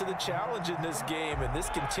not been up to the challenge in this game, and this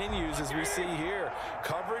continues as we see here.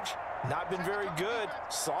 Coverage, not been very good.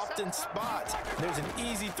 Soft in spots. There's an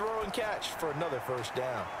easy throw and catch for another first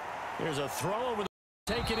down. Here's a throw over the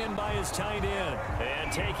taken in by his tight end.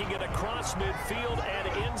 And taking it across midfield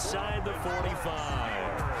and inside the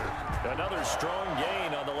 45. Another strong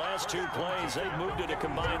gain on the last two plays. They've moved it a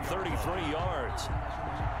combined 33 yards.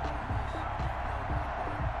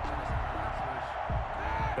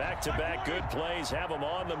 Back-to-back good plays have them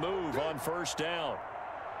on the move on first down.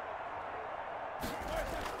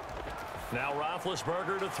 Now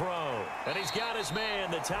Roethlisberger to throw. And he's got his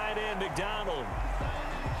man, the tight end, McDonald.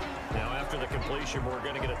 Now after the completion, we're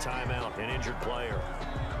going to get a timeout, an injured player.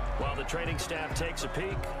 While the training staff takes a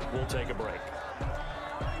peek, we'll take a break.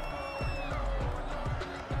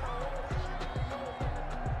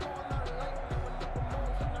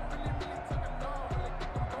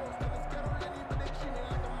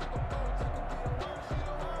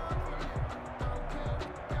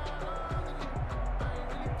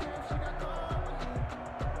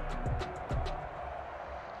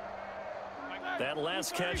 That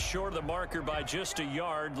last catch short of the marker by just a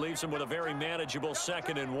yard leaves him with a very manageable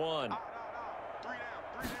 2nd and 1.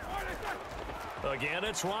 Again,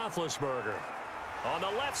 it's Roethlisberger. On the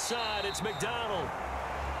left side, it's McDonald.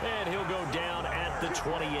 And he'll go down at the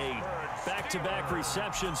 28. Back-to-back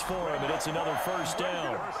receptions for him, and it's another first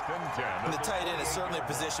down. And the tight end is certainly a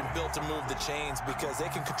position built to move the chains because they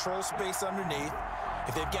can control space underneath.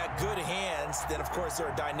 If they've got good hands, then, of course,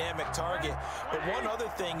 they're a dynamic target. But one other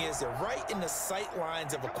thing is they're right in the sight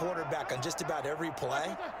lines of a quarterback on just about every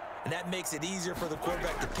play, and that makes it easier for the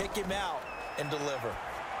quarterback to pick him out and deliver.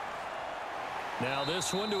 Now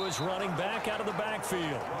this one to his running back out of the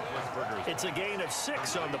backfield. It's a gain of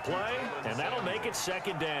 6 on the play, and that'll make it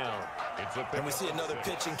 2nd down. And we see another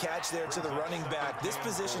pitch and catch there to the running back. This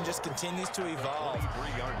position just continues to evolve.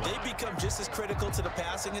 They become just as critical to the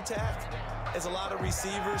passing attack as a lot of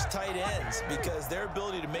receivers, tight ends, because their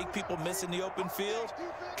ability to make people miss in the open field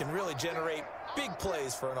can really generate big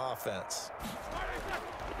plays for an offense.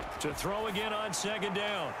 To throw again on 2nd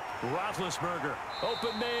down. Roethlisberger,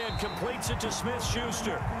 open man, completes it to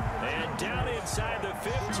Smith-Schuster. And down inside the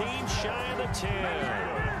 15, shy of the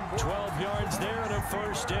 10. 12 yards there and a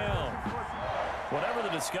first down. Whatever the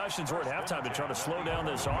discussions were at halftime to try to slow down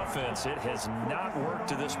this offense, it has not worked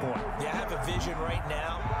to this point. Yeah, I have a vision right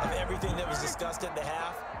now of everything that was discussed at the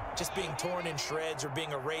half just being torn in shreds or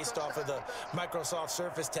being erased off of the Microsoft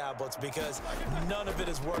Surface tablets because none of it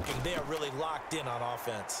is working. They are really locked in on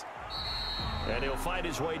offense. And he'll find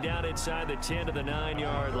his way down inside the 10 to the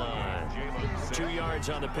 9-yard line. 2 yards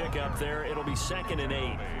on the pickup there. It'll be 2nd and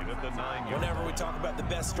 8. Whenever we talk about the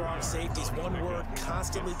best strong safeties, one word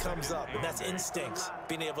constantly comes up, and that's instincts.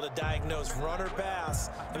 Being able to diagnose run or pass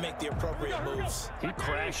and make the appropriate moves. He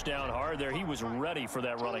crashed down hard there. He was ready for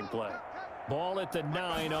that running play. Ball at the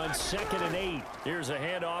 9 on 2nd and 8. Here's a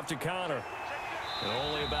handoff to Connor. And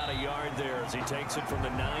only about a yard there as he takes it from the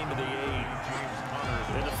 9 to the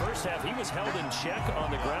 8. In the first half, he was held in check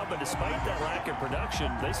on the ground, but despite that lack of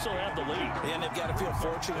production, they still have the lead. And they've got to feel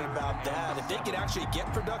fortunate about that. If they could actually get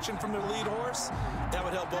production from their lead horse, that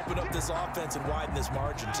would help open up this offense and widen this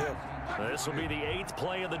margin, too. This will be the 8th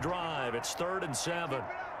play of the drive. It's 3rd and 7.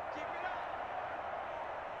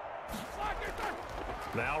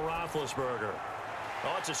 Now Roethlisberger.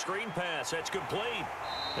 Oh, it's a screen pass. That's complete.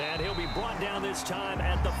 And he'll be brought down this time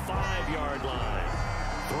at the 5-yard line.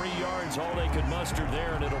 3 yards, all they could muster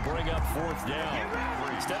there, and it'll bring up 4th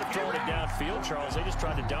down. Instead of throwing it downfield, Charles, they just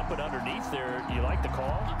tried to dump it underneath there. You like the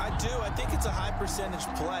call? I do. I think it's a high percentage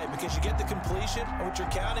play because you get the completion, and what you're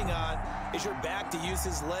counting on is your back to use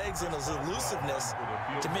his legs and his elusiveness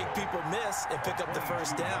to make people miss and pick up the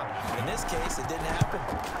 1st down. In this case, it didn't happen.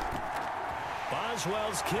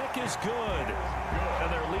 Boswell's kick is good, and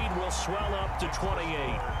their lead will swell up to 28.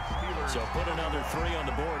 So put another 3 on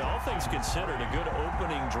the board. All things considered, a good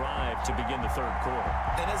opening drive to begin the 3rd quarter.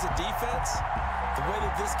 And as a defense, the way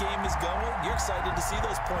that this game is going, you're excited to see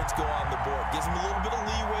those points go on the board. Gives them a little bit of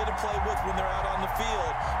leeway to play with when they're out on the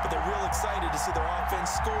field, but they're real excited to see their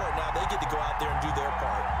offense score. Now they get to go out there and do their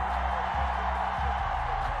part.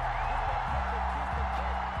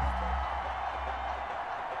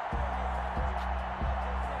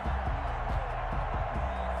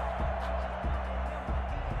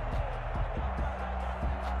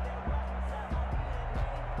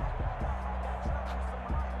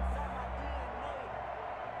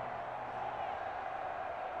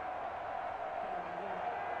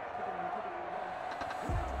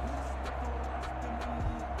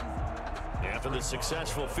 After the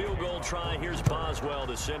successful field goal try, here's Boswell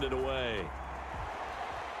to send it away.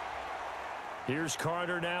 Here's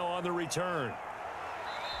Carter now on the return.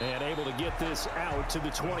 And able to get this out to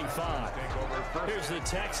the 25. Here's the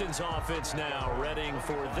Texans offense now, readying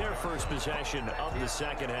for their first possession of the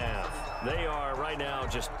 2nd half. They are right now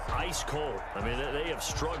just ice cold. I mean, they have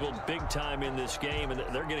struggled big time in this game, and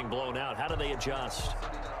they're getting blown out. How do they adjust?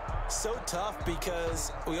 So tough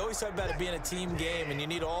because we always talk about it being a team game and you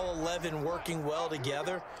need all 11 working well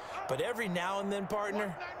together. But every now and then,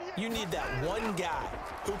 partner, you need that one guy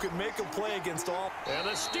who can make a play against all. And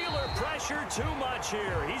the Steeler pressure too much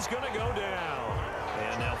here. He's going to go down.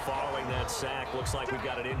 And now following that sack, looks like we've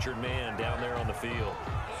got an injured man down there on the field.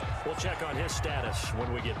 We'll check on his status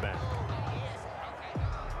when we get back.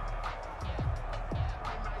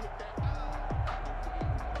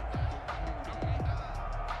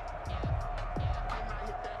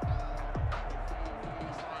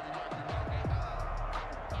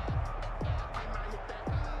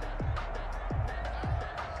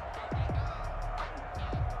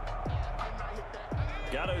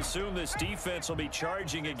 Got to assume this defense will be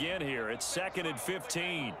charging again here. It's 2nd and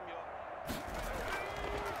 15.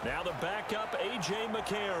 Now the backup, A.J.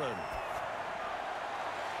 McCarron.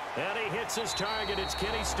 And he hits his target. It's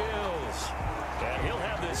Kenny Stills. And he'll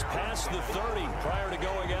have this past the 30 prior to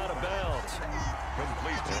going out of bounds.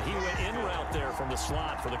 And he went in route there from the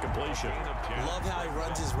slot for the completion. Love how he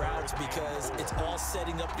runs his routes because it's all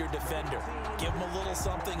setting up your defender. Give him a little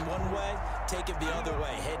something one way, take it the other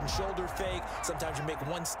way. Head and shoulder fake. Sometimes you make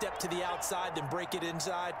one step to the outside, then break it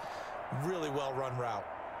inside. Really well run route.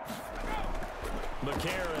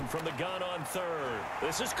 McCarron from the gun on 3rd.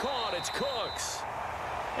 This is caught. It's Cooks.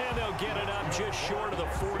 And they'll get it up just short of the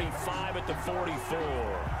 45 at the 44.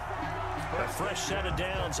 A fresh set of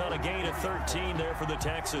downs on a gain of 13 there for the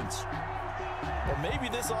Texans. Well, maybe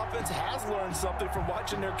this offense has learned something from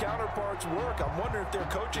watching their counterparts work. I'm wondering if their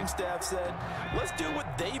coaching staff said, let's do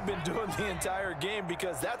what they've been doing the entire game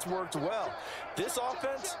because that's worked well. This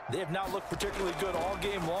offense, they have not looked particularly good all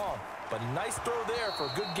game long. But a nice throw there for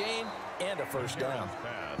a good gain and a 1st down.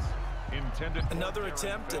 Another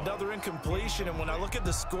attempt, another incompletion, and when I look at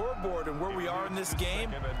the scoreboard and where we are in this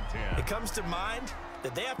game, it comes to mind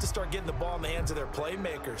that they have to start getting the ball in the hands of their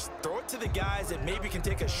playmakers. Throw it to the guys that maybe can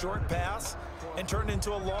take a short pass and turn it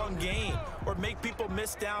into a long gain or make people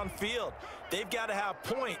miss downfield. They've got to have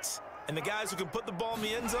points, and the guys who can put the ball in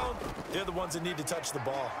the end zone, they're the ones that need to touch the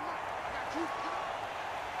ball.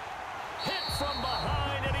 Hit from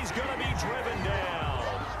behind, and he's going to be driven down.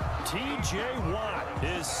 T.J. Watt,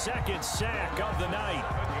 his 2nd sack of the night.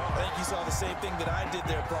 I think you saw the same thing that I did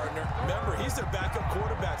there, partner. Remember, he's their backup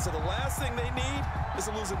quarterback, so the last thing they need is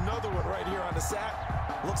to lose another one right here on the sack.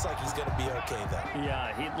 Looks like he's going to be okay, though.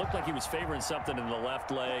 Yeah, he looked like he was favoring something in the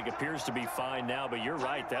left leg. Appears to be fine now, but you're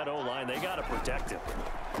right. That O-line, they got to protect him.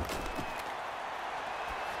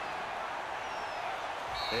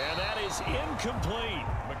 And that is incomplete.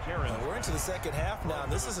 McCarron. We're into the 2nd half now,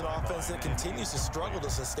 and this is an offense that continues to struggle to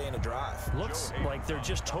sustain a drive. Looks like they're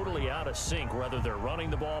just totally out of sync, whether they're running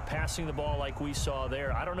the ball, passing the ball like we saw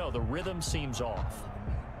there. I don't know. The rhythm seems off.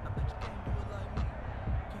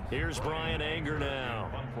 Here's Brian Anger now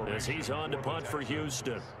as he's on to punt for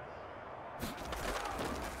Houston.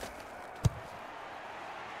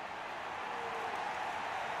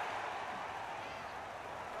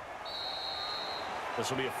 This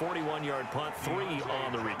will be a 41-yard punt, 3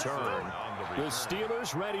 on the return. The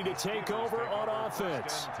Steelers ready to take over on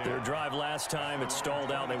offense. Their drive last time, it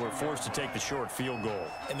stalled out. They were forced to take the short field goal.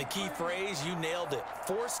 And the key phrase, you nailed it,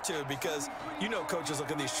 forced to, because you know coaches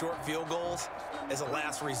look at these short field goals as a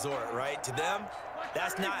last resort, right? To them,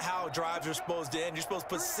 that's not how drives are supposed to end. You're supposed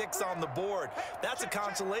to put 6 on the board. That's a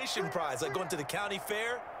consolation prize, like going to the county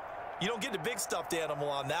fair. You don't get the big stuffed animal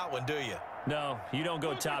on that one, do you? No, you don't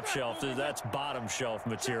go top shelf. That's bottom shelf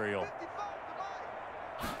material.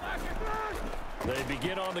 They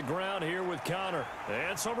begin on the ground here with Connor.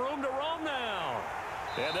 And some room to roam now.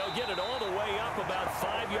 And they'll get it all the way up about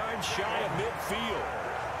 5 yards shy of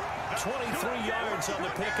midfield. 23 yards on the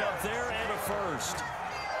pickup there and a first.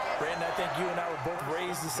 Brandon, I think you and I were both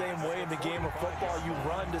raised the same way in the game of football. You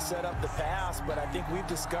run to set up the pass, but I think we've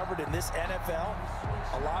discovered in this NFL,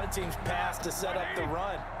 a lot of teams pass to set up the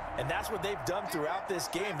run. And that's what they've done throughout this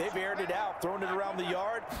game. They've aired it out, thrown it around the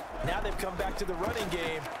yard. Now they've come back to the running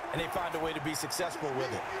game, and they find a way to be successful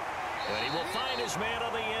with it. And he will find his man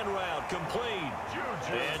on the end route, complete.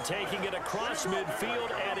 And taking it across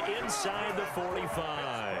midfield and inside the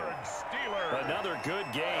 45. Another good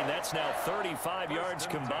gain. That's now 35 yards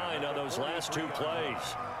combined on those last 2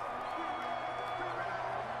 plays.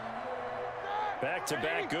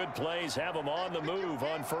 Back-to-back good plays have them on the move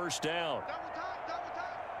on first down.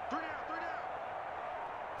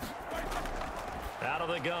 Out of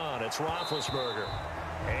the gun, it's Roethlisberger.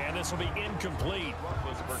 And this will be incomplete.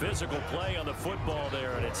 Physical play on the football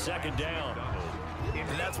there, and it's second down.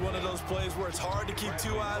 And that's one of those plays where it's hard to keep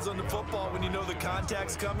 2 eyes on the football when you know the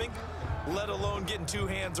contact's coming, let alone getting 2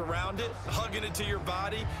 hands around it, hugging it to your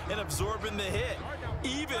body, and absorbing the hit,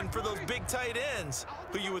 even for those big tight ends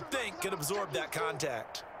who you would think could absorb that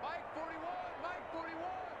contact.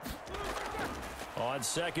 On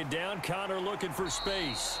second down, Connor looking for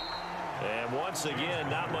space. And once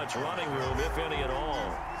again, not much running room, if any at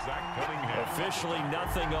all. Officially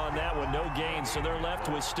nothing on that one, no gain, so they're left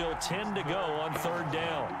with still 10 to go on third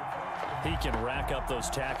down. He can rack up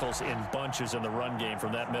those tackles in bunches in the run game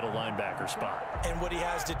from that middle linebacker spot. And what he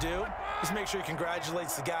has to do is make sure he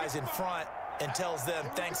congratulates the guys in front and tells them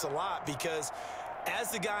thanks a lot, because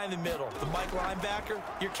as the guy in the middle, the Mike linebacker,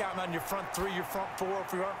 you're counting on your front 3, your front 4,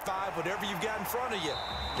 if you aren't 5, whatever you've got in front of you,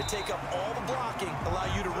 to take up all the blocking, allow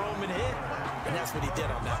you to roam and hit, and that's what he did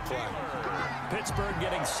on that play. Pittsburgh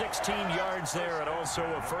getting 16 yards there and also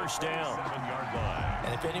a first down.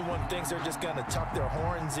 And if anyone thinks they're just going to tuck their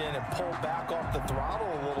horns in and pull back off the throttle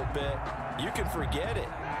a little bit, you can forget it.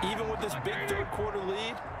 Even with this big third-quarter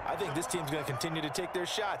lead, I think this team's going to continue to take their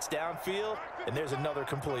shots downfield, and there's another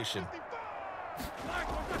completion.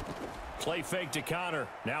 Play fake to Connor.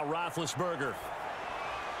 Now Roethlisberger.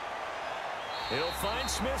 He'll find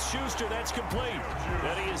Smith-Schuster. That's complete.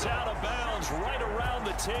 And he is out of bounds right around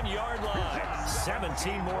the 10-yard line.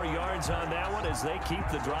 17 more yards on that one as they keep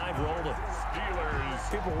the drive rolling.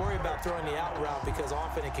 People worry about throwing the out route because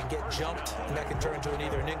often it can get jumped, and that can turn into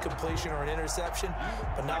either an incompletion or an interception.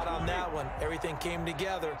 But not on that one. Everything came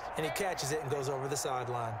together, and he catches it and goes over the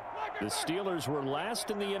sideline. The Steelers were last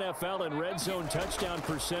in the NFL in red zone touchdown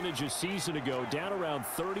percentage a season ago, down around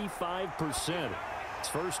 35%. It's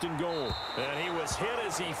first and goal. And he was hit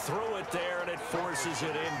as he threw it there, and it forces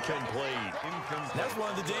it incomplete. That's one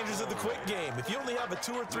of the dangers of the quick game. If you only have a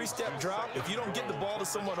 2- or 3-step drop, if you don't get the ball to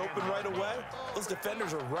someone open right away, those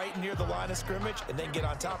defenders are right near the line of scrimmage and then get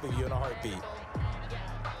on top of you in a heartbeat.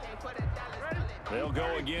 They'll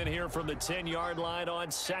go again here from the 10-yard line on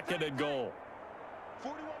second and goal.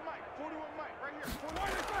 41 Mike, right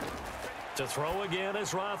here. To throw again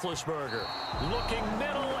is Roethlisberger. Looking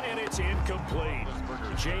middle, and it's incomplete.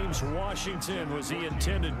 James Washington was the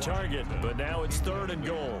intended target, but now it's third and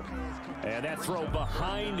goal. And that throw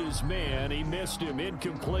behind his man, he missed him,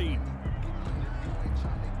 incomplete.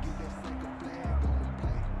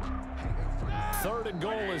 Third and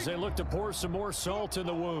goal as they look to pour some more salt in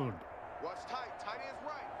the wound. What's tight? Tight is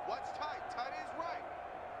right. What's tight? Tight is right.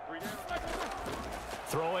 3 down.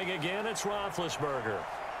 Throwing again, it's Roethlisberger.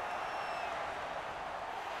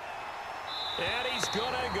 And he's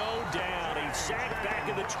going to go down. He's sacked back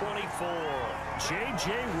at the 24.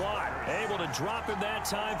 J.J. Watt able to drop him that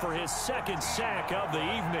time for his second sack of the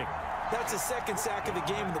evening. That's his second sack of the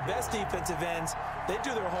game, and the best defensive ends, they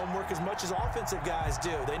do their homework as much as offensive guys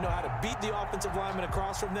do. They know how to beat the offensive lineman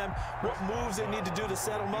across from them, what moves they need to do to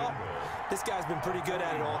set them up. This guy's been pretty good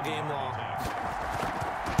at it all game long.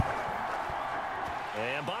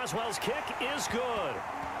 And Boswell's kick is good.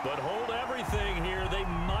 But hold everything here. They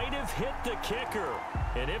might have hit the kicker.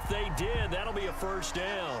 And if they did, that'll be a first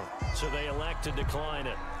down. So they elect to decline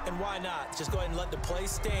it. And why not? Just go ahead and let the play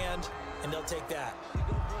stand, and they'll take that.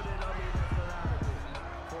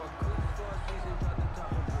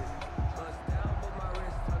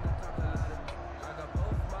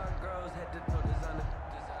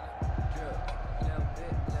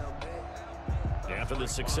 After the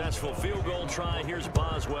successful field goal try, here's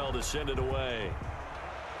Boswell to send it away.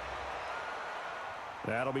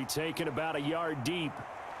 That'll be taken about a yard deep.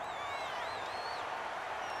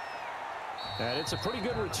 And it's a pretty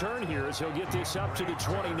good return here as he'll get this up to the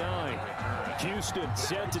 29. Houston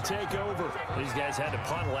set to take over. These guys had to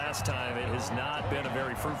punt last time. It has not been a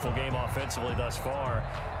very fruitful game offensively thus far.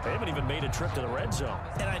 They haven't even made a trip to the red zone.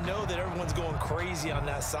 And I know that everyone's going crazy on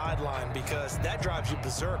that sideline because that drives you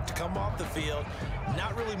berserk to come off the field,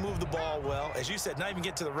 not really move the ball well. As you said, not even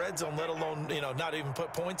get to the red zone, let alone, not even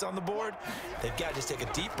put points on the board. They've got to just take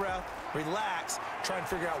a deep breath, relax, try and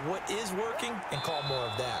figure out what is working, and call more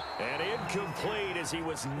of that. And incomplete as he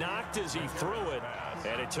was knocked as he threw it,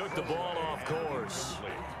 and it took the ball off course.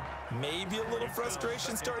 Maybe a little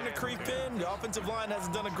frustration starting to creep in. The offensive line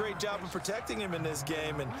hasn't done a great job of protecting him in this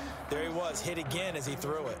game, and there he was, hit again as he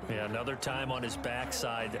threw it. Yeah, another time on his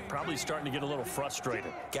backside, probably starting to get a little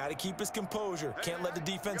frustrated. Got to keep his composure. Can't let the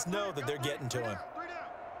defense know that they're getting to him.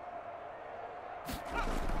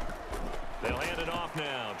 They'll hand it off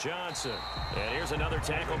now. Johnson. And here's another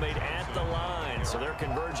tackle made at the line. So they're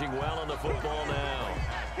converging well on the football now.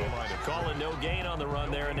 Calling no gain on the run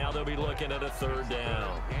there, and now they'll be looking at a third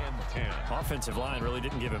down. Offensive line really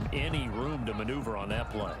didn't give him any room to maneuver on that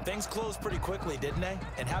play. Things closed pretty quickly, didn't they?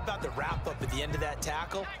 And how about the wrap-up at the end of that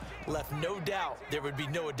tackle? Left no doubt there would be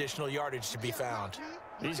no additional yardage to be found.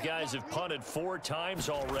 These guys have punted 4 times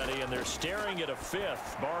already, and they're staring at a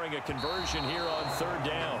 5th, barring a conversion here on third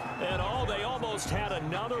down. And they almost had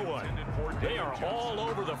another one. They are all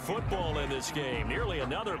over the football in this game. Nearly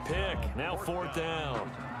another pick. Now 4th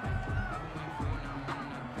down.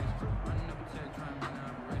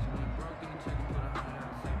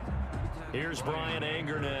 Here's Brian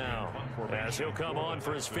Anger now, as he'll come on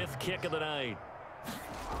for his 5th kick of the night.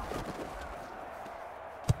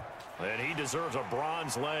 And he deserves a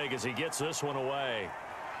bronze leg as he gets this one away.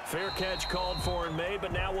 Fair catch called for and made,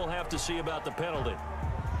 but now we'll have to see about the penalty.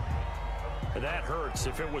 That hurts.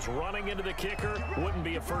 If it was running into the kicker, wouldn't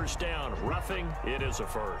be a first down. Roughing, it is a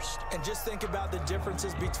first. And just think about the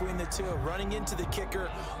differences between the two. Running into the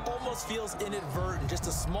kicker almost feels inadvertent, just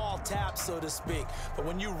a small tap, so to speak. But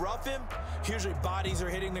when you rough him, usually bodies are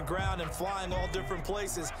hitting the ground and flying all different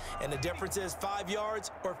places. And the difference is 5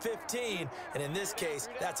 yards or 15. And in this case,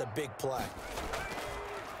 that's a big play.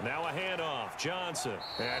 Now a handoff. Johnson.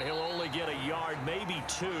 And he'll only get a yard, maybe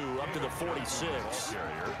 2, up to the 46.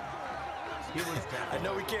 I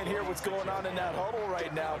know we can't hear what's going on in that huddle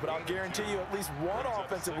right now, but I'll guarantee you at least one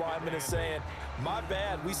offensive lineman is saying, my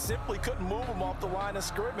bad, we simply couldn't move them off the line of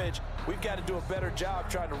scrimmage. We've got to do a better job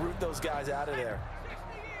trying to root those guys out of there.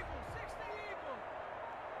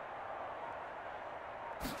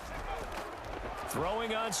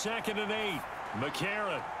 Throwing on 2nd and 8.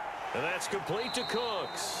 McCarron. And that's complete to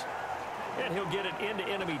Cooks. And he'll get it into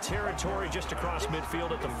enemy territory just across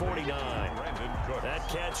midfield at the 49. That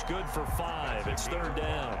catch good for 5. It's 3rd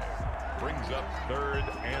down. Brings up 3rd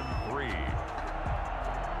and 3.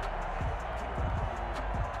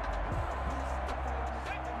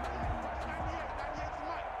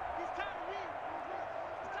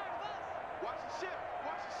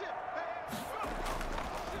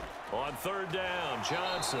 On 3rd down,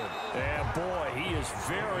 Johnson. And boy, he is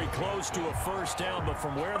very close to a first down, but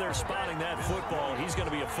from where they're spotting that football, he's going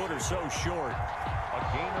to be a foot or so short.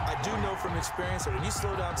 I do know from experience that when you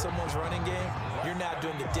slow down someone's running game, you're now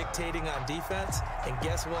doing the dictating on defense. And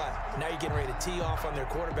guess what? Now you're getting ready to tee off on their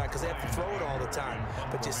quarterback because they have to throw it all the time.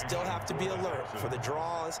 But you still have to be alert for the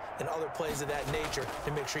draws and other plays of that nature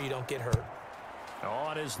to make sure you don't get hurt.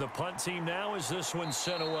 On is the punt team now as this one's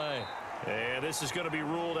sent away. And this is going to be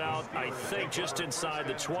ruled out, I think, just inside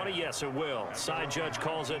the 20. Yes, it will. Side judge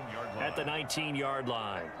calls it at the 19-yard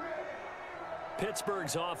line.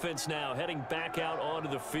 Pittsburgh's offense now heading back out onto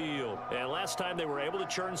the field. And last time they were able to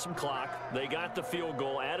churn some clock. They got the field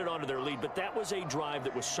goal, added onto their lead. But that was a drive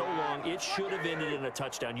that was so long, it should have ended in a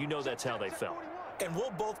touchdown. You know that's how they felt. And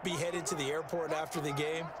we'll both be headed to the airport after the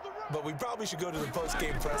game. But we probably should go to the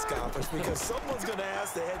post-game press conference because someone's going to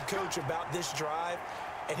ask the head coach about this drive.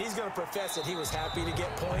 and he's going to profess that he was happy to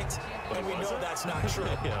get points, and we know that's not true.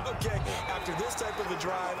 Yeah. Okay, after this type of a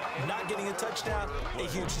drive, not getting a touchdown, a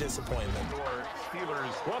huge disappointment.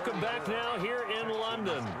 Welcome back now here in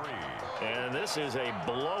London. And this is a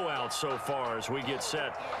blowout so far as we get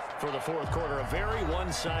set for the fourth quarter. A very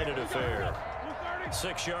one-sided affair.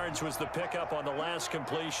 6 yards was the pickup on the last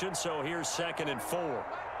completion, so here's 2nd and 4.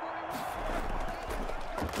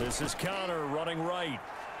 This is Connor running right.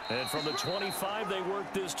 And from the 25, they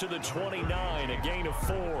work this to the 29, a gain of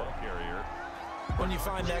 4. When you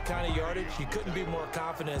find that kind of yardage, you couldn't be more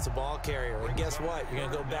confident as a ball carrier. And guess what? You're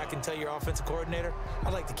going to go back and tell your offensive coordinator,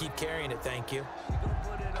 I'd like to keep carrying it, thank you.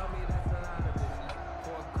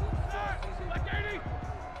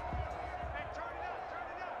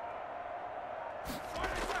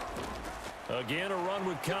 Again, a run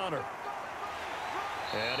with Connor.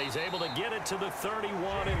 And he's able to get it to the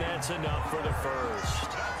 31, and that's enough for the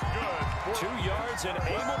first. 2 yards and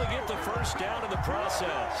able to get the first down in the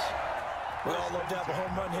process. We all love to have a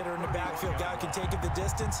home run hitter in the backfield. Guy can take it the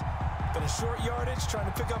distance. But in short yardage,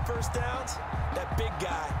 trying to pick up first downs, that big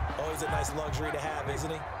guy, always a nice luxury to have,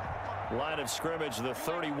 isn't he? Line of scrimmage, the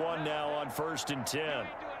 31 now on 1st and 10.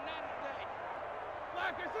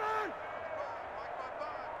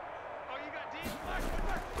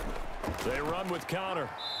 They run with Connor.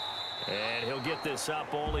 And he'll get this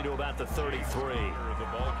up only to about the 33.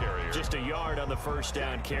 Just a yard on the first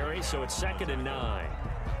down carry, so it's 2nd and 9.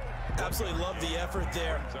 Absolutely love the effort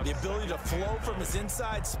there. The ability to flow from his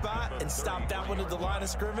inside spot and stop that one at the line of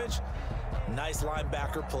scrimmage. Nice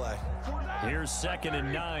linebacker play. Here's 2nd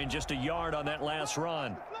and 9, just a yard on that last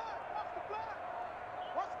run.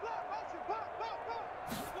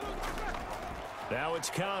 Now it's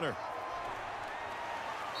Connor.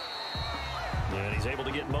 And he's able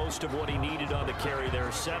to get most of what he needed on the carry there.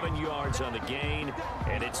 7 yards on the gain,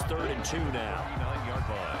 and it's 3rd and 2 now.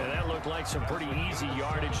 And that looked like some pretty easy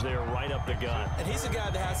yardage there right up the gut. And he's a guy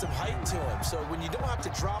that has some height to him, so when you don't have to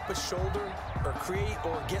drop a shoulder or create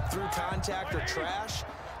or get through contact or trash,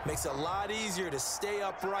 makes it a lot easier to stay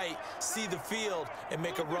upright, see the field, and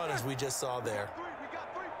make a run as we just saw there.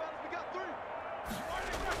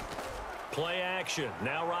 Play action.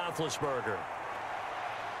 Now Roethlisberger.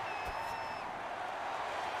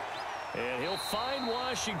 And he'll find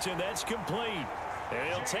Washington. That's complete. And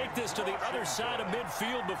he'll take this to the other side of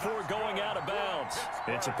midfield before going out of bounds.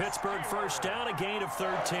 It's a Pittsburgh first down, a gain of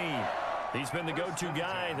 13. He's been the go-to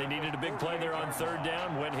guy. They needed a big play there on 3rd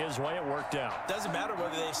down. Went his way. It worked out. Doesn't matter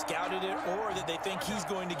whether they scouted it or that they think he's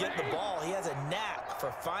going to get the ball. He has a knack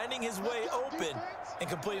for finding his way open and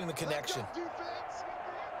completing the connection.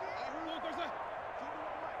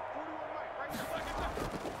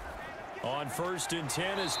 On 1st and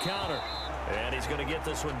 10 is Connor. And he's going to get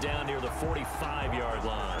this one down near the 45-yard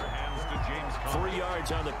line. 3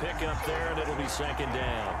 yards on the pickup there, and it'll be 2nd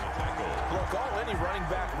down. Look, all any running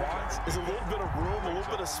back wants is a little bit of room, a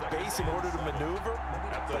little bit of space in order to maneuver.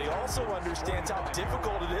 But he also understands how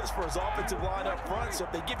difficult it is for his offensive line up front. So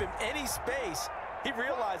if they give him any space, he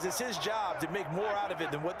realizes his job to make more out of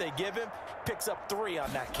it than what they give him. Picks up 3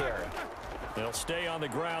 on that carry. They'll stay on the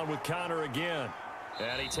ground with Connor again.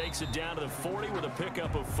 And he takes it down to the 40 with a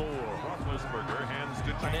pickup of 4.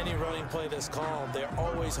 On any running play that's called, they're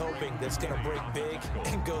always hoping that it's going to break big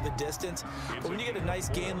and go the distance. But when you get a nice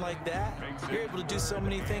gain like that, you're able to do so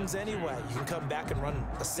many things anyway. You can come back and run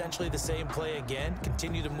essentially the same play again,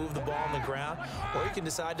 continue to move the ball on the ground, or you can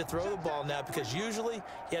decide to throw the ball now because usually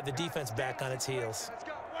you have the defense back on its heels.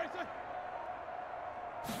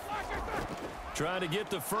 Trying to get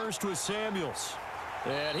the first with Samuels.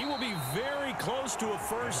 And he will be very close to a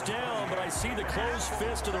first down, but I see the closed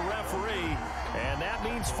fist of the referee, and that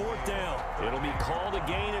means 4th down. It'll be called a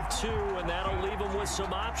gain of 2, and that'll leave him with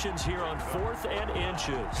some options here on 4th and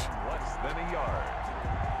inches. Less than a yard.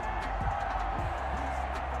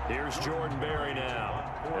 Here's Jordan Berry now,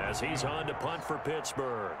 as he's on to punt for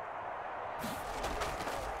Pittsburgh.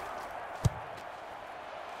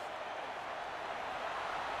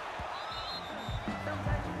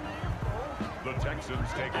 The Texans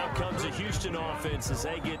take Out comes the Houston offense as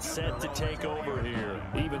they get set to take over here.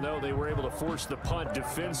 Even though they were able to force the punt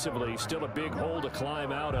defensively, still a big hole to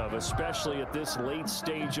climb out of, especially at this late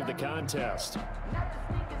stage of the contest.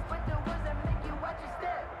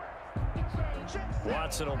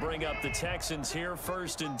 Watson will bring up the Texans here,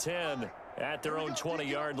 1st and 10 at their own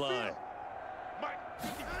 20-yard line.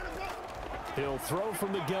 He'll throw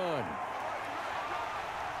from the gun.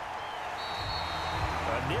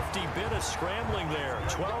 A nifty bit of scrambling there.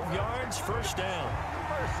 12 yards, first down.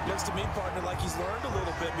 Looks to me, partner, like he's learned a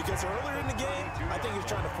little bit because earlier in the game, I think he was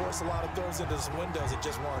trying to force a lot of throws into his windows that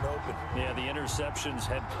just weren't open. Yeah, the interceptions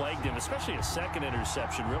had plagued him, especially a second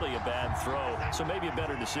interception, really a bad throw. So maybe a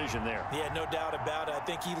better decision there. Yeah, no doubt about it. I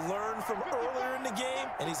think he learned from earlier in the game,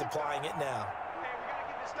 and he's applying it now.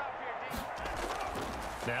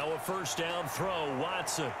 Now a first down throw,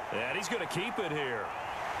 Watson. And he's going to keep it here.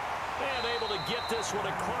 And able to get this one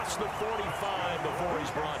across the 45 before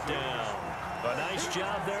he's brought down. A nice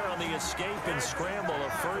job there on the escape and scramble. A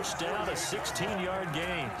first down, a 16-yard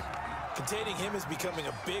gain. Containing him is becoming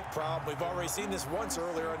a big problem. We've already seen this once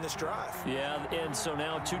earlier in this drive. Yeah, and so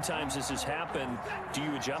now 2 times this has happened. Do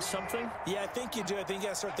you adjust something? Yeah, I think you do. I think you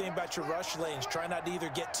got to start thinking about your rush lanes. Try not to either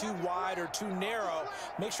get too wide or too narrow.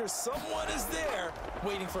 Make sure someone is there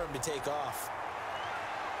waiting for him to take off.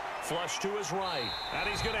 Flush to his right. And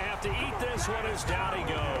he's going to have to eat this one as down he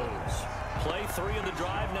goes. Play 3 of the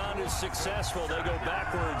drive not as successful. They go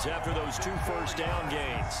backwards after those 2 first down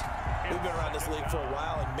gains. We've been around this league for a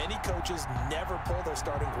while, and many coaches never pull their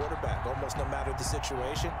starting quarterback, almost no matter the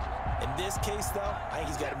situation. In this case, though, I think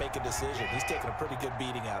he's got to make a decision. He's taking a pretty good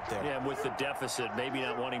beating out there. Yeah, and with the deficit, maybe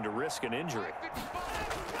not wanting to risk an injury.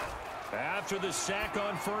 After the sack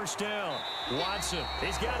on first down, Watson,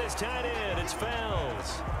 he's got his tight end. It's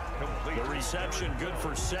Fells. The reception good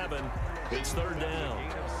for 7. It's third down.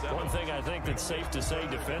 One thing I think that's safe to say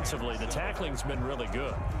defensively, the tackling's been really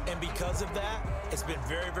good. And because of that, it's been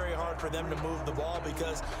very, very hard for them to move the ball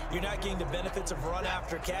because you're not getting the benefits of run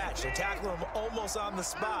after catch. They're tackling them almost on the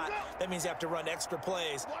spot. That means you have to run extra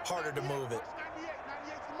plays, harder to move it.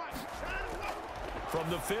 From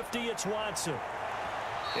the 50, it's Watson.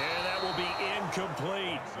 And that will be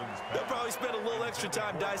incomplete. They'll probably spend a little extra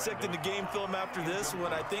time dissecting the game film after this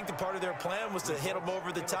one. I think the part of their plan was to hit them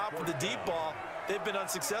over the top with the deep ball. They've been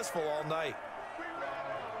unsuccessful all night.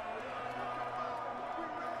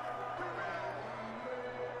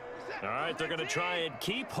 All right, they're going to try and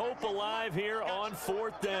keep hope alive here on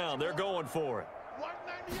fourth down. They're going for it.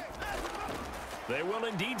 They will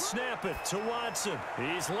indeed snap it to Watson.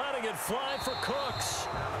 He's letting it fly for Cooks.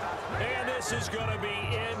 And this is going to be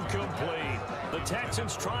incomplete. The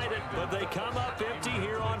Texans tried it, but they come up empty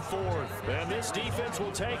here on fourth. And this defense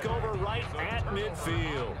will take over right at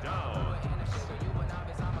midfield.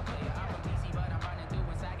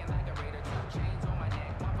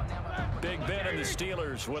 Big Ben and the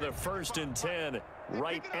Steelers with a 1st and 10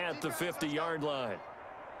 right at the 50-yard line.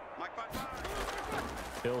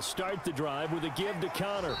 He'll start the drive with a give to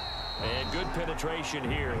Connor. And good penetration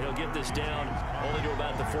here. He'll get this down only to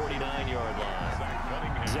about the 49-yard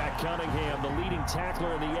line. Zach Cunningham, the leading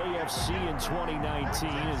tackler in the AFC in 2019,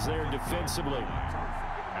 is there defensively.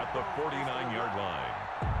 At the 49-yard line.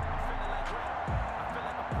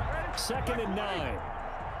 2nd and 9.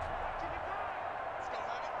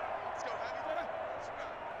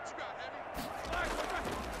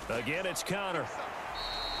 Again, it's Connor.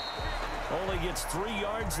 Only gets 3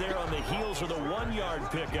 yards there on the heels of the 1-yard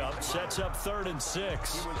pickup. Sets up 3rd and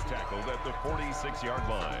 6. He was tackled at the 46-yard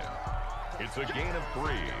line. It's a gain of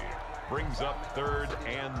 3. Brings up 3rd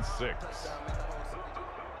and 6.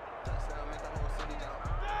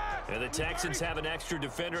 And the Texans have an extra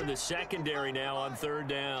defender in the secondary now on 3rd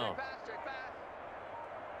down.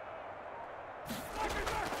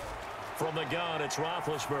 From the gun, it's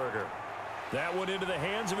Roethlisberger. That one into the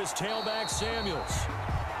hands of his tailback, Samuels.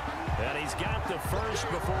 And he's got the first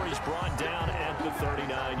before he's brought down at the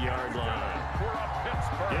 39-yard line.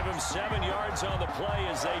 Give him 7 yards on the play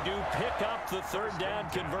as they do pick up the 3rd down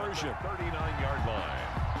conversion. 39-yard line.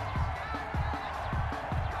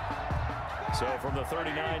 So from the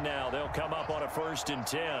 39 now, they'll come up on a 1st and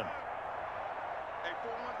 10. Hey,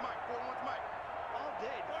 4-1's Mike. 4-1's Mike. All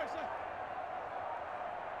day,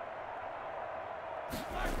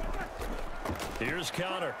 Here's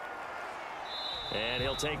Connor. And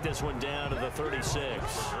he'll take this one down to the 36.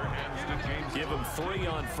 Give him 3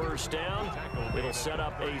 on 1st down. It'll set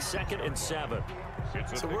up a 2nd and 7.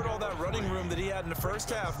 So where'd all that running room that he had in the first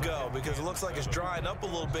half go? Because it looks like it's drying up a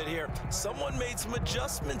little bit here. Someone made some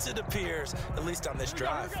adjustments, it appears, at least on this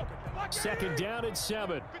drive. 2nd down and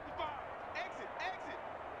 7.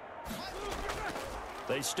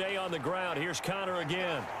 They stay on the ground. Here's Connor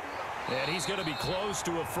again. And he's going to be close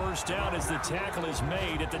to a 1st down as the tackle is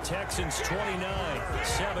made at the Texans' 29.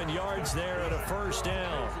 7 yards there and a 1st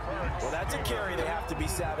down. Well, that's a carry they have to be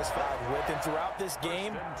satisfied with. And throughout this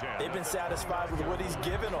game, they've been satisfied with what he's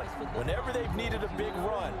given them. Whenever they've needed a big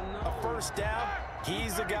run, a 1st down,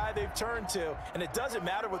 he's the guy they've turned to. And it doesn't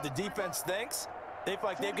matter what the defense thinks. They feel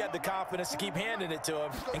like they've got the confidence to keep handing it to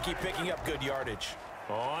him and keep picking up good yardage.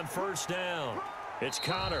 On 1st down. It's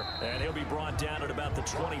Connor, and he'll be brought down at about the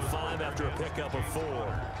 25 after a pickup of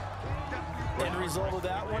 4. End result of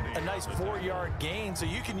that one, a nice 4-yard gain, so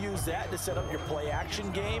you can use that to set up your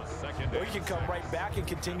play-action game, or you can come right back and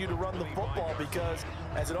continue to run the football because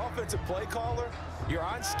as an offensive play caller, you're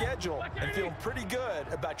on schedule and feeling pretty good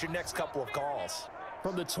about your next couple of calls.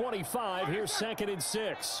 From the 25, here's 2nd and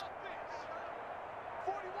 6.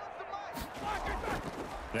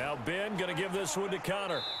 Now Ben going to give this one to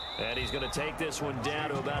Connor. And he's going to take this one down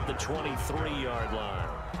to about the 23-yard line.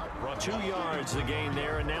 2 yards the gain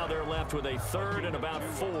there, and now they're left with a 3rd and about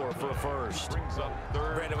 4 for a first.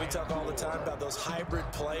 Brandon, we talk all the time about those hybrid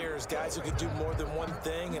players, guys who can do more than one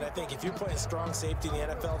thing, and I think if you're playing strong safety in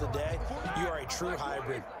the NFL today, you are a true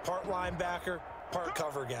hybrid. Part linebacker, part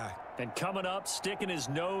cover guy. And coming up, sticking his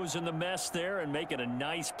nose in the mess there and making a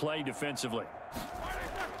nice play defensively.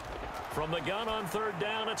 From the gun on 3rd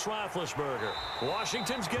down, it's Roethlisberger.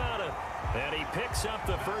 Washington's got it. And he picks up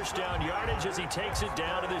the first down yardage as he takes it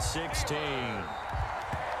down to the 16.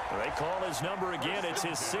 They call his number again. It's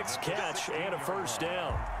his 6th catch and a first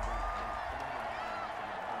down.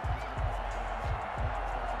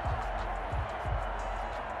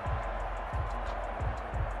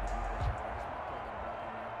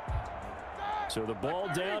 So the ball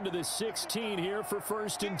down to the 16 here for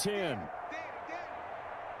 1st and 10.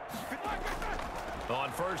 On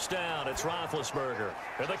 1st down, it's Roethlisberger.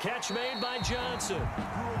 And the catch made by Johnson.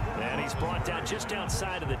 And he's brought down just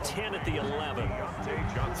outside of the 10 at the 11.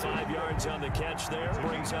 5 yards on the catch there.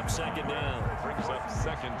 Brings up 2nd down. Brings up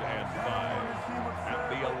 2nd and 5 at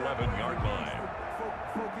the 11-yard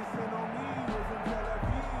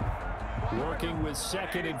line. Working with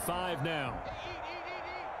 2nd and 5 now.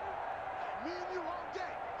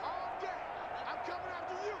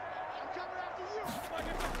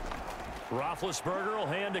 Roethlisberger will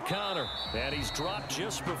hand to Connor. And he's dropped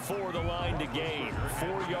just before the line to gain.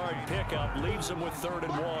 4-yard pickup leaves him with 3rd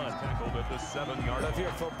and 1. Tackled at the 7-yard line. If you're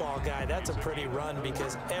a football guy, that's a pretty run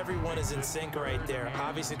because everyone is in sync right there.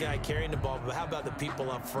 Obviously, the guy carrying the ball, but how about the people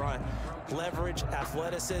up front? Leverage,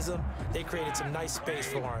 athleticism, they created some nice space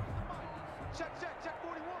for him. Check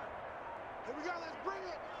 41. Here we go, let's bring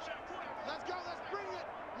it. Let's go, let's bring it.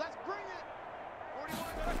 Let's bring it.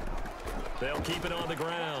 41. They'll keep it on the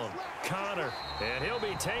ground. Connor, and he'll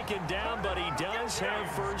be taken down, but he does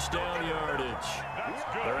have first down yardage.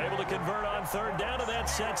 They're able to convert on 3rd down, and that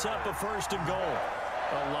sets up a 1st and goal.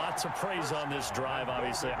 A lot to praise on this drive,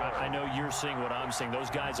 obviously. I know you're seeing what I'm seeing. Those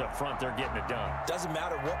guys up front, they're getting it done. Doesn't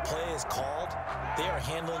matter what play is called, they are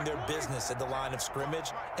handling their business at the line of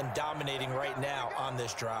scrimmage and dominating right now on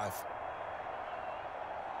this drive.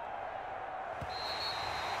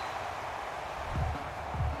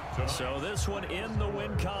 So this one in the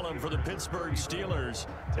win column for the Pittsburgh Steelers.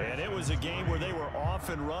 And it was a game where they were off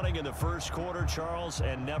and running in the 1st quarter, Charles,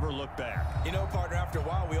 and never looked back. You know, partner, after a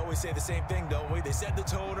while, we always say the same thing, don't we? They set the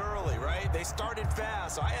tone early, right? They started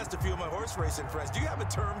fast. So I asked a few of my horse racing friends, do you have a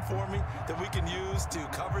term for me that we can use to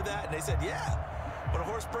cover that? And they said, yeah. When a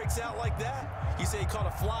horse breaks out like that, you say he caught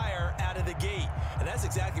a flyer out of the gate. And that's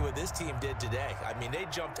exactly what this team did today. I mean, they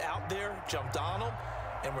jumped out there, jumped on them,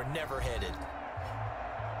 and were never headed.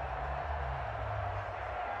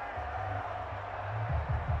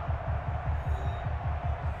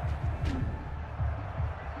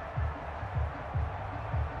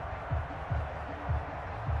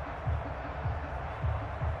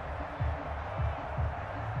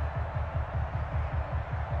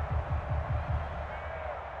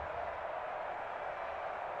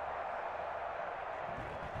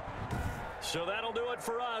 So that'll do it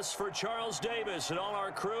for us. For Charles Davis and all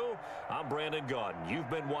our crew, I'm Brandon Gaudin. You've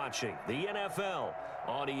been watching the NFL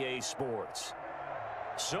on EA Sports.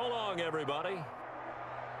 So long, everybody.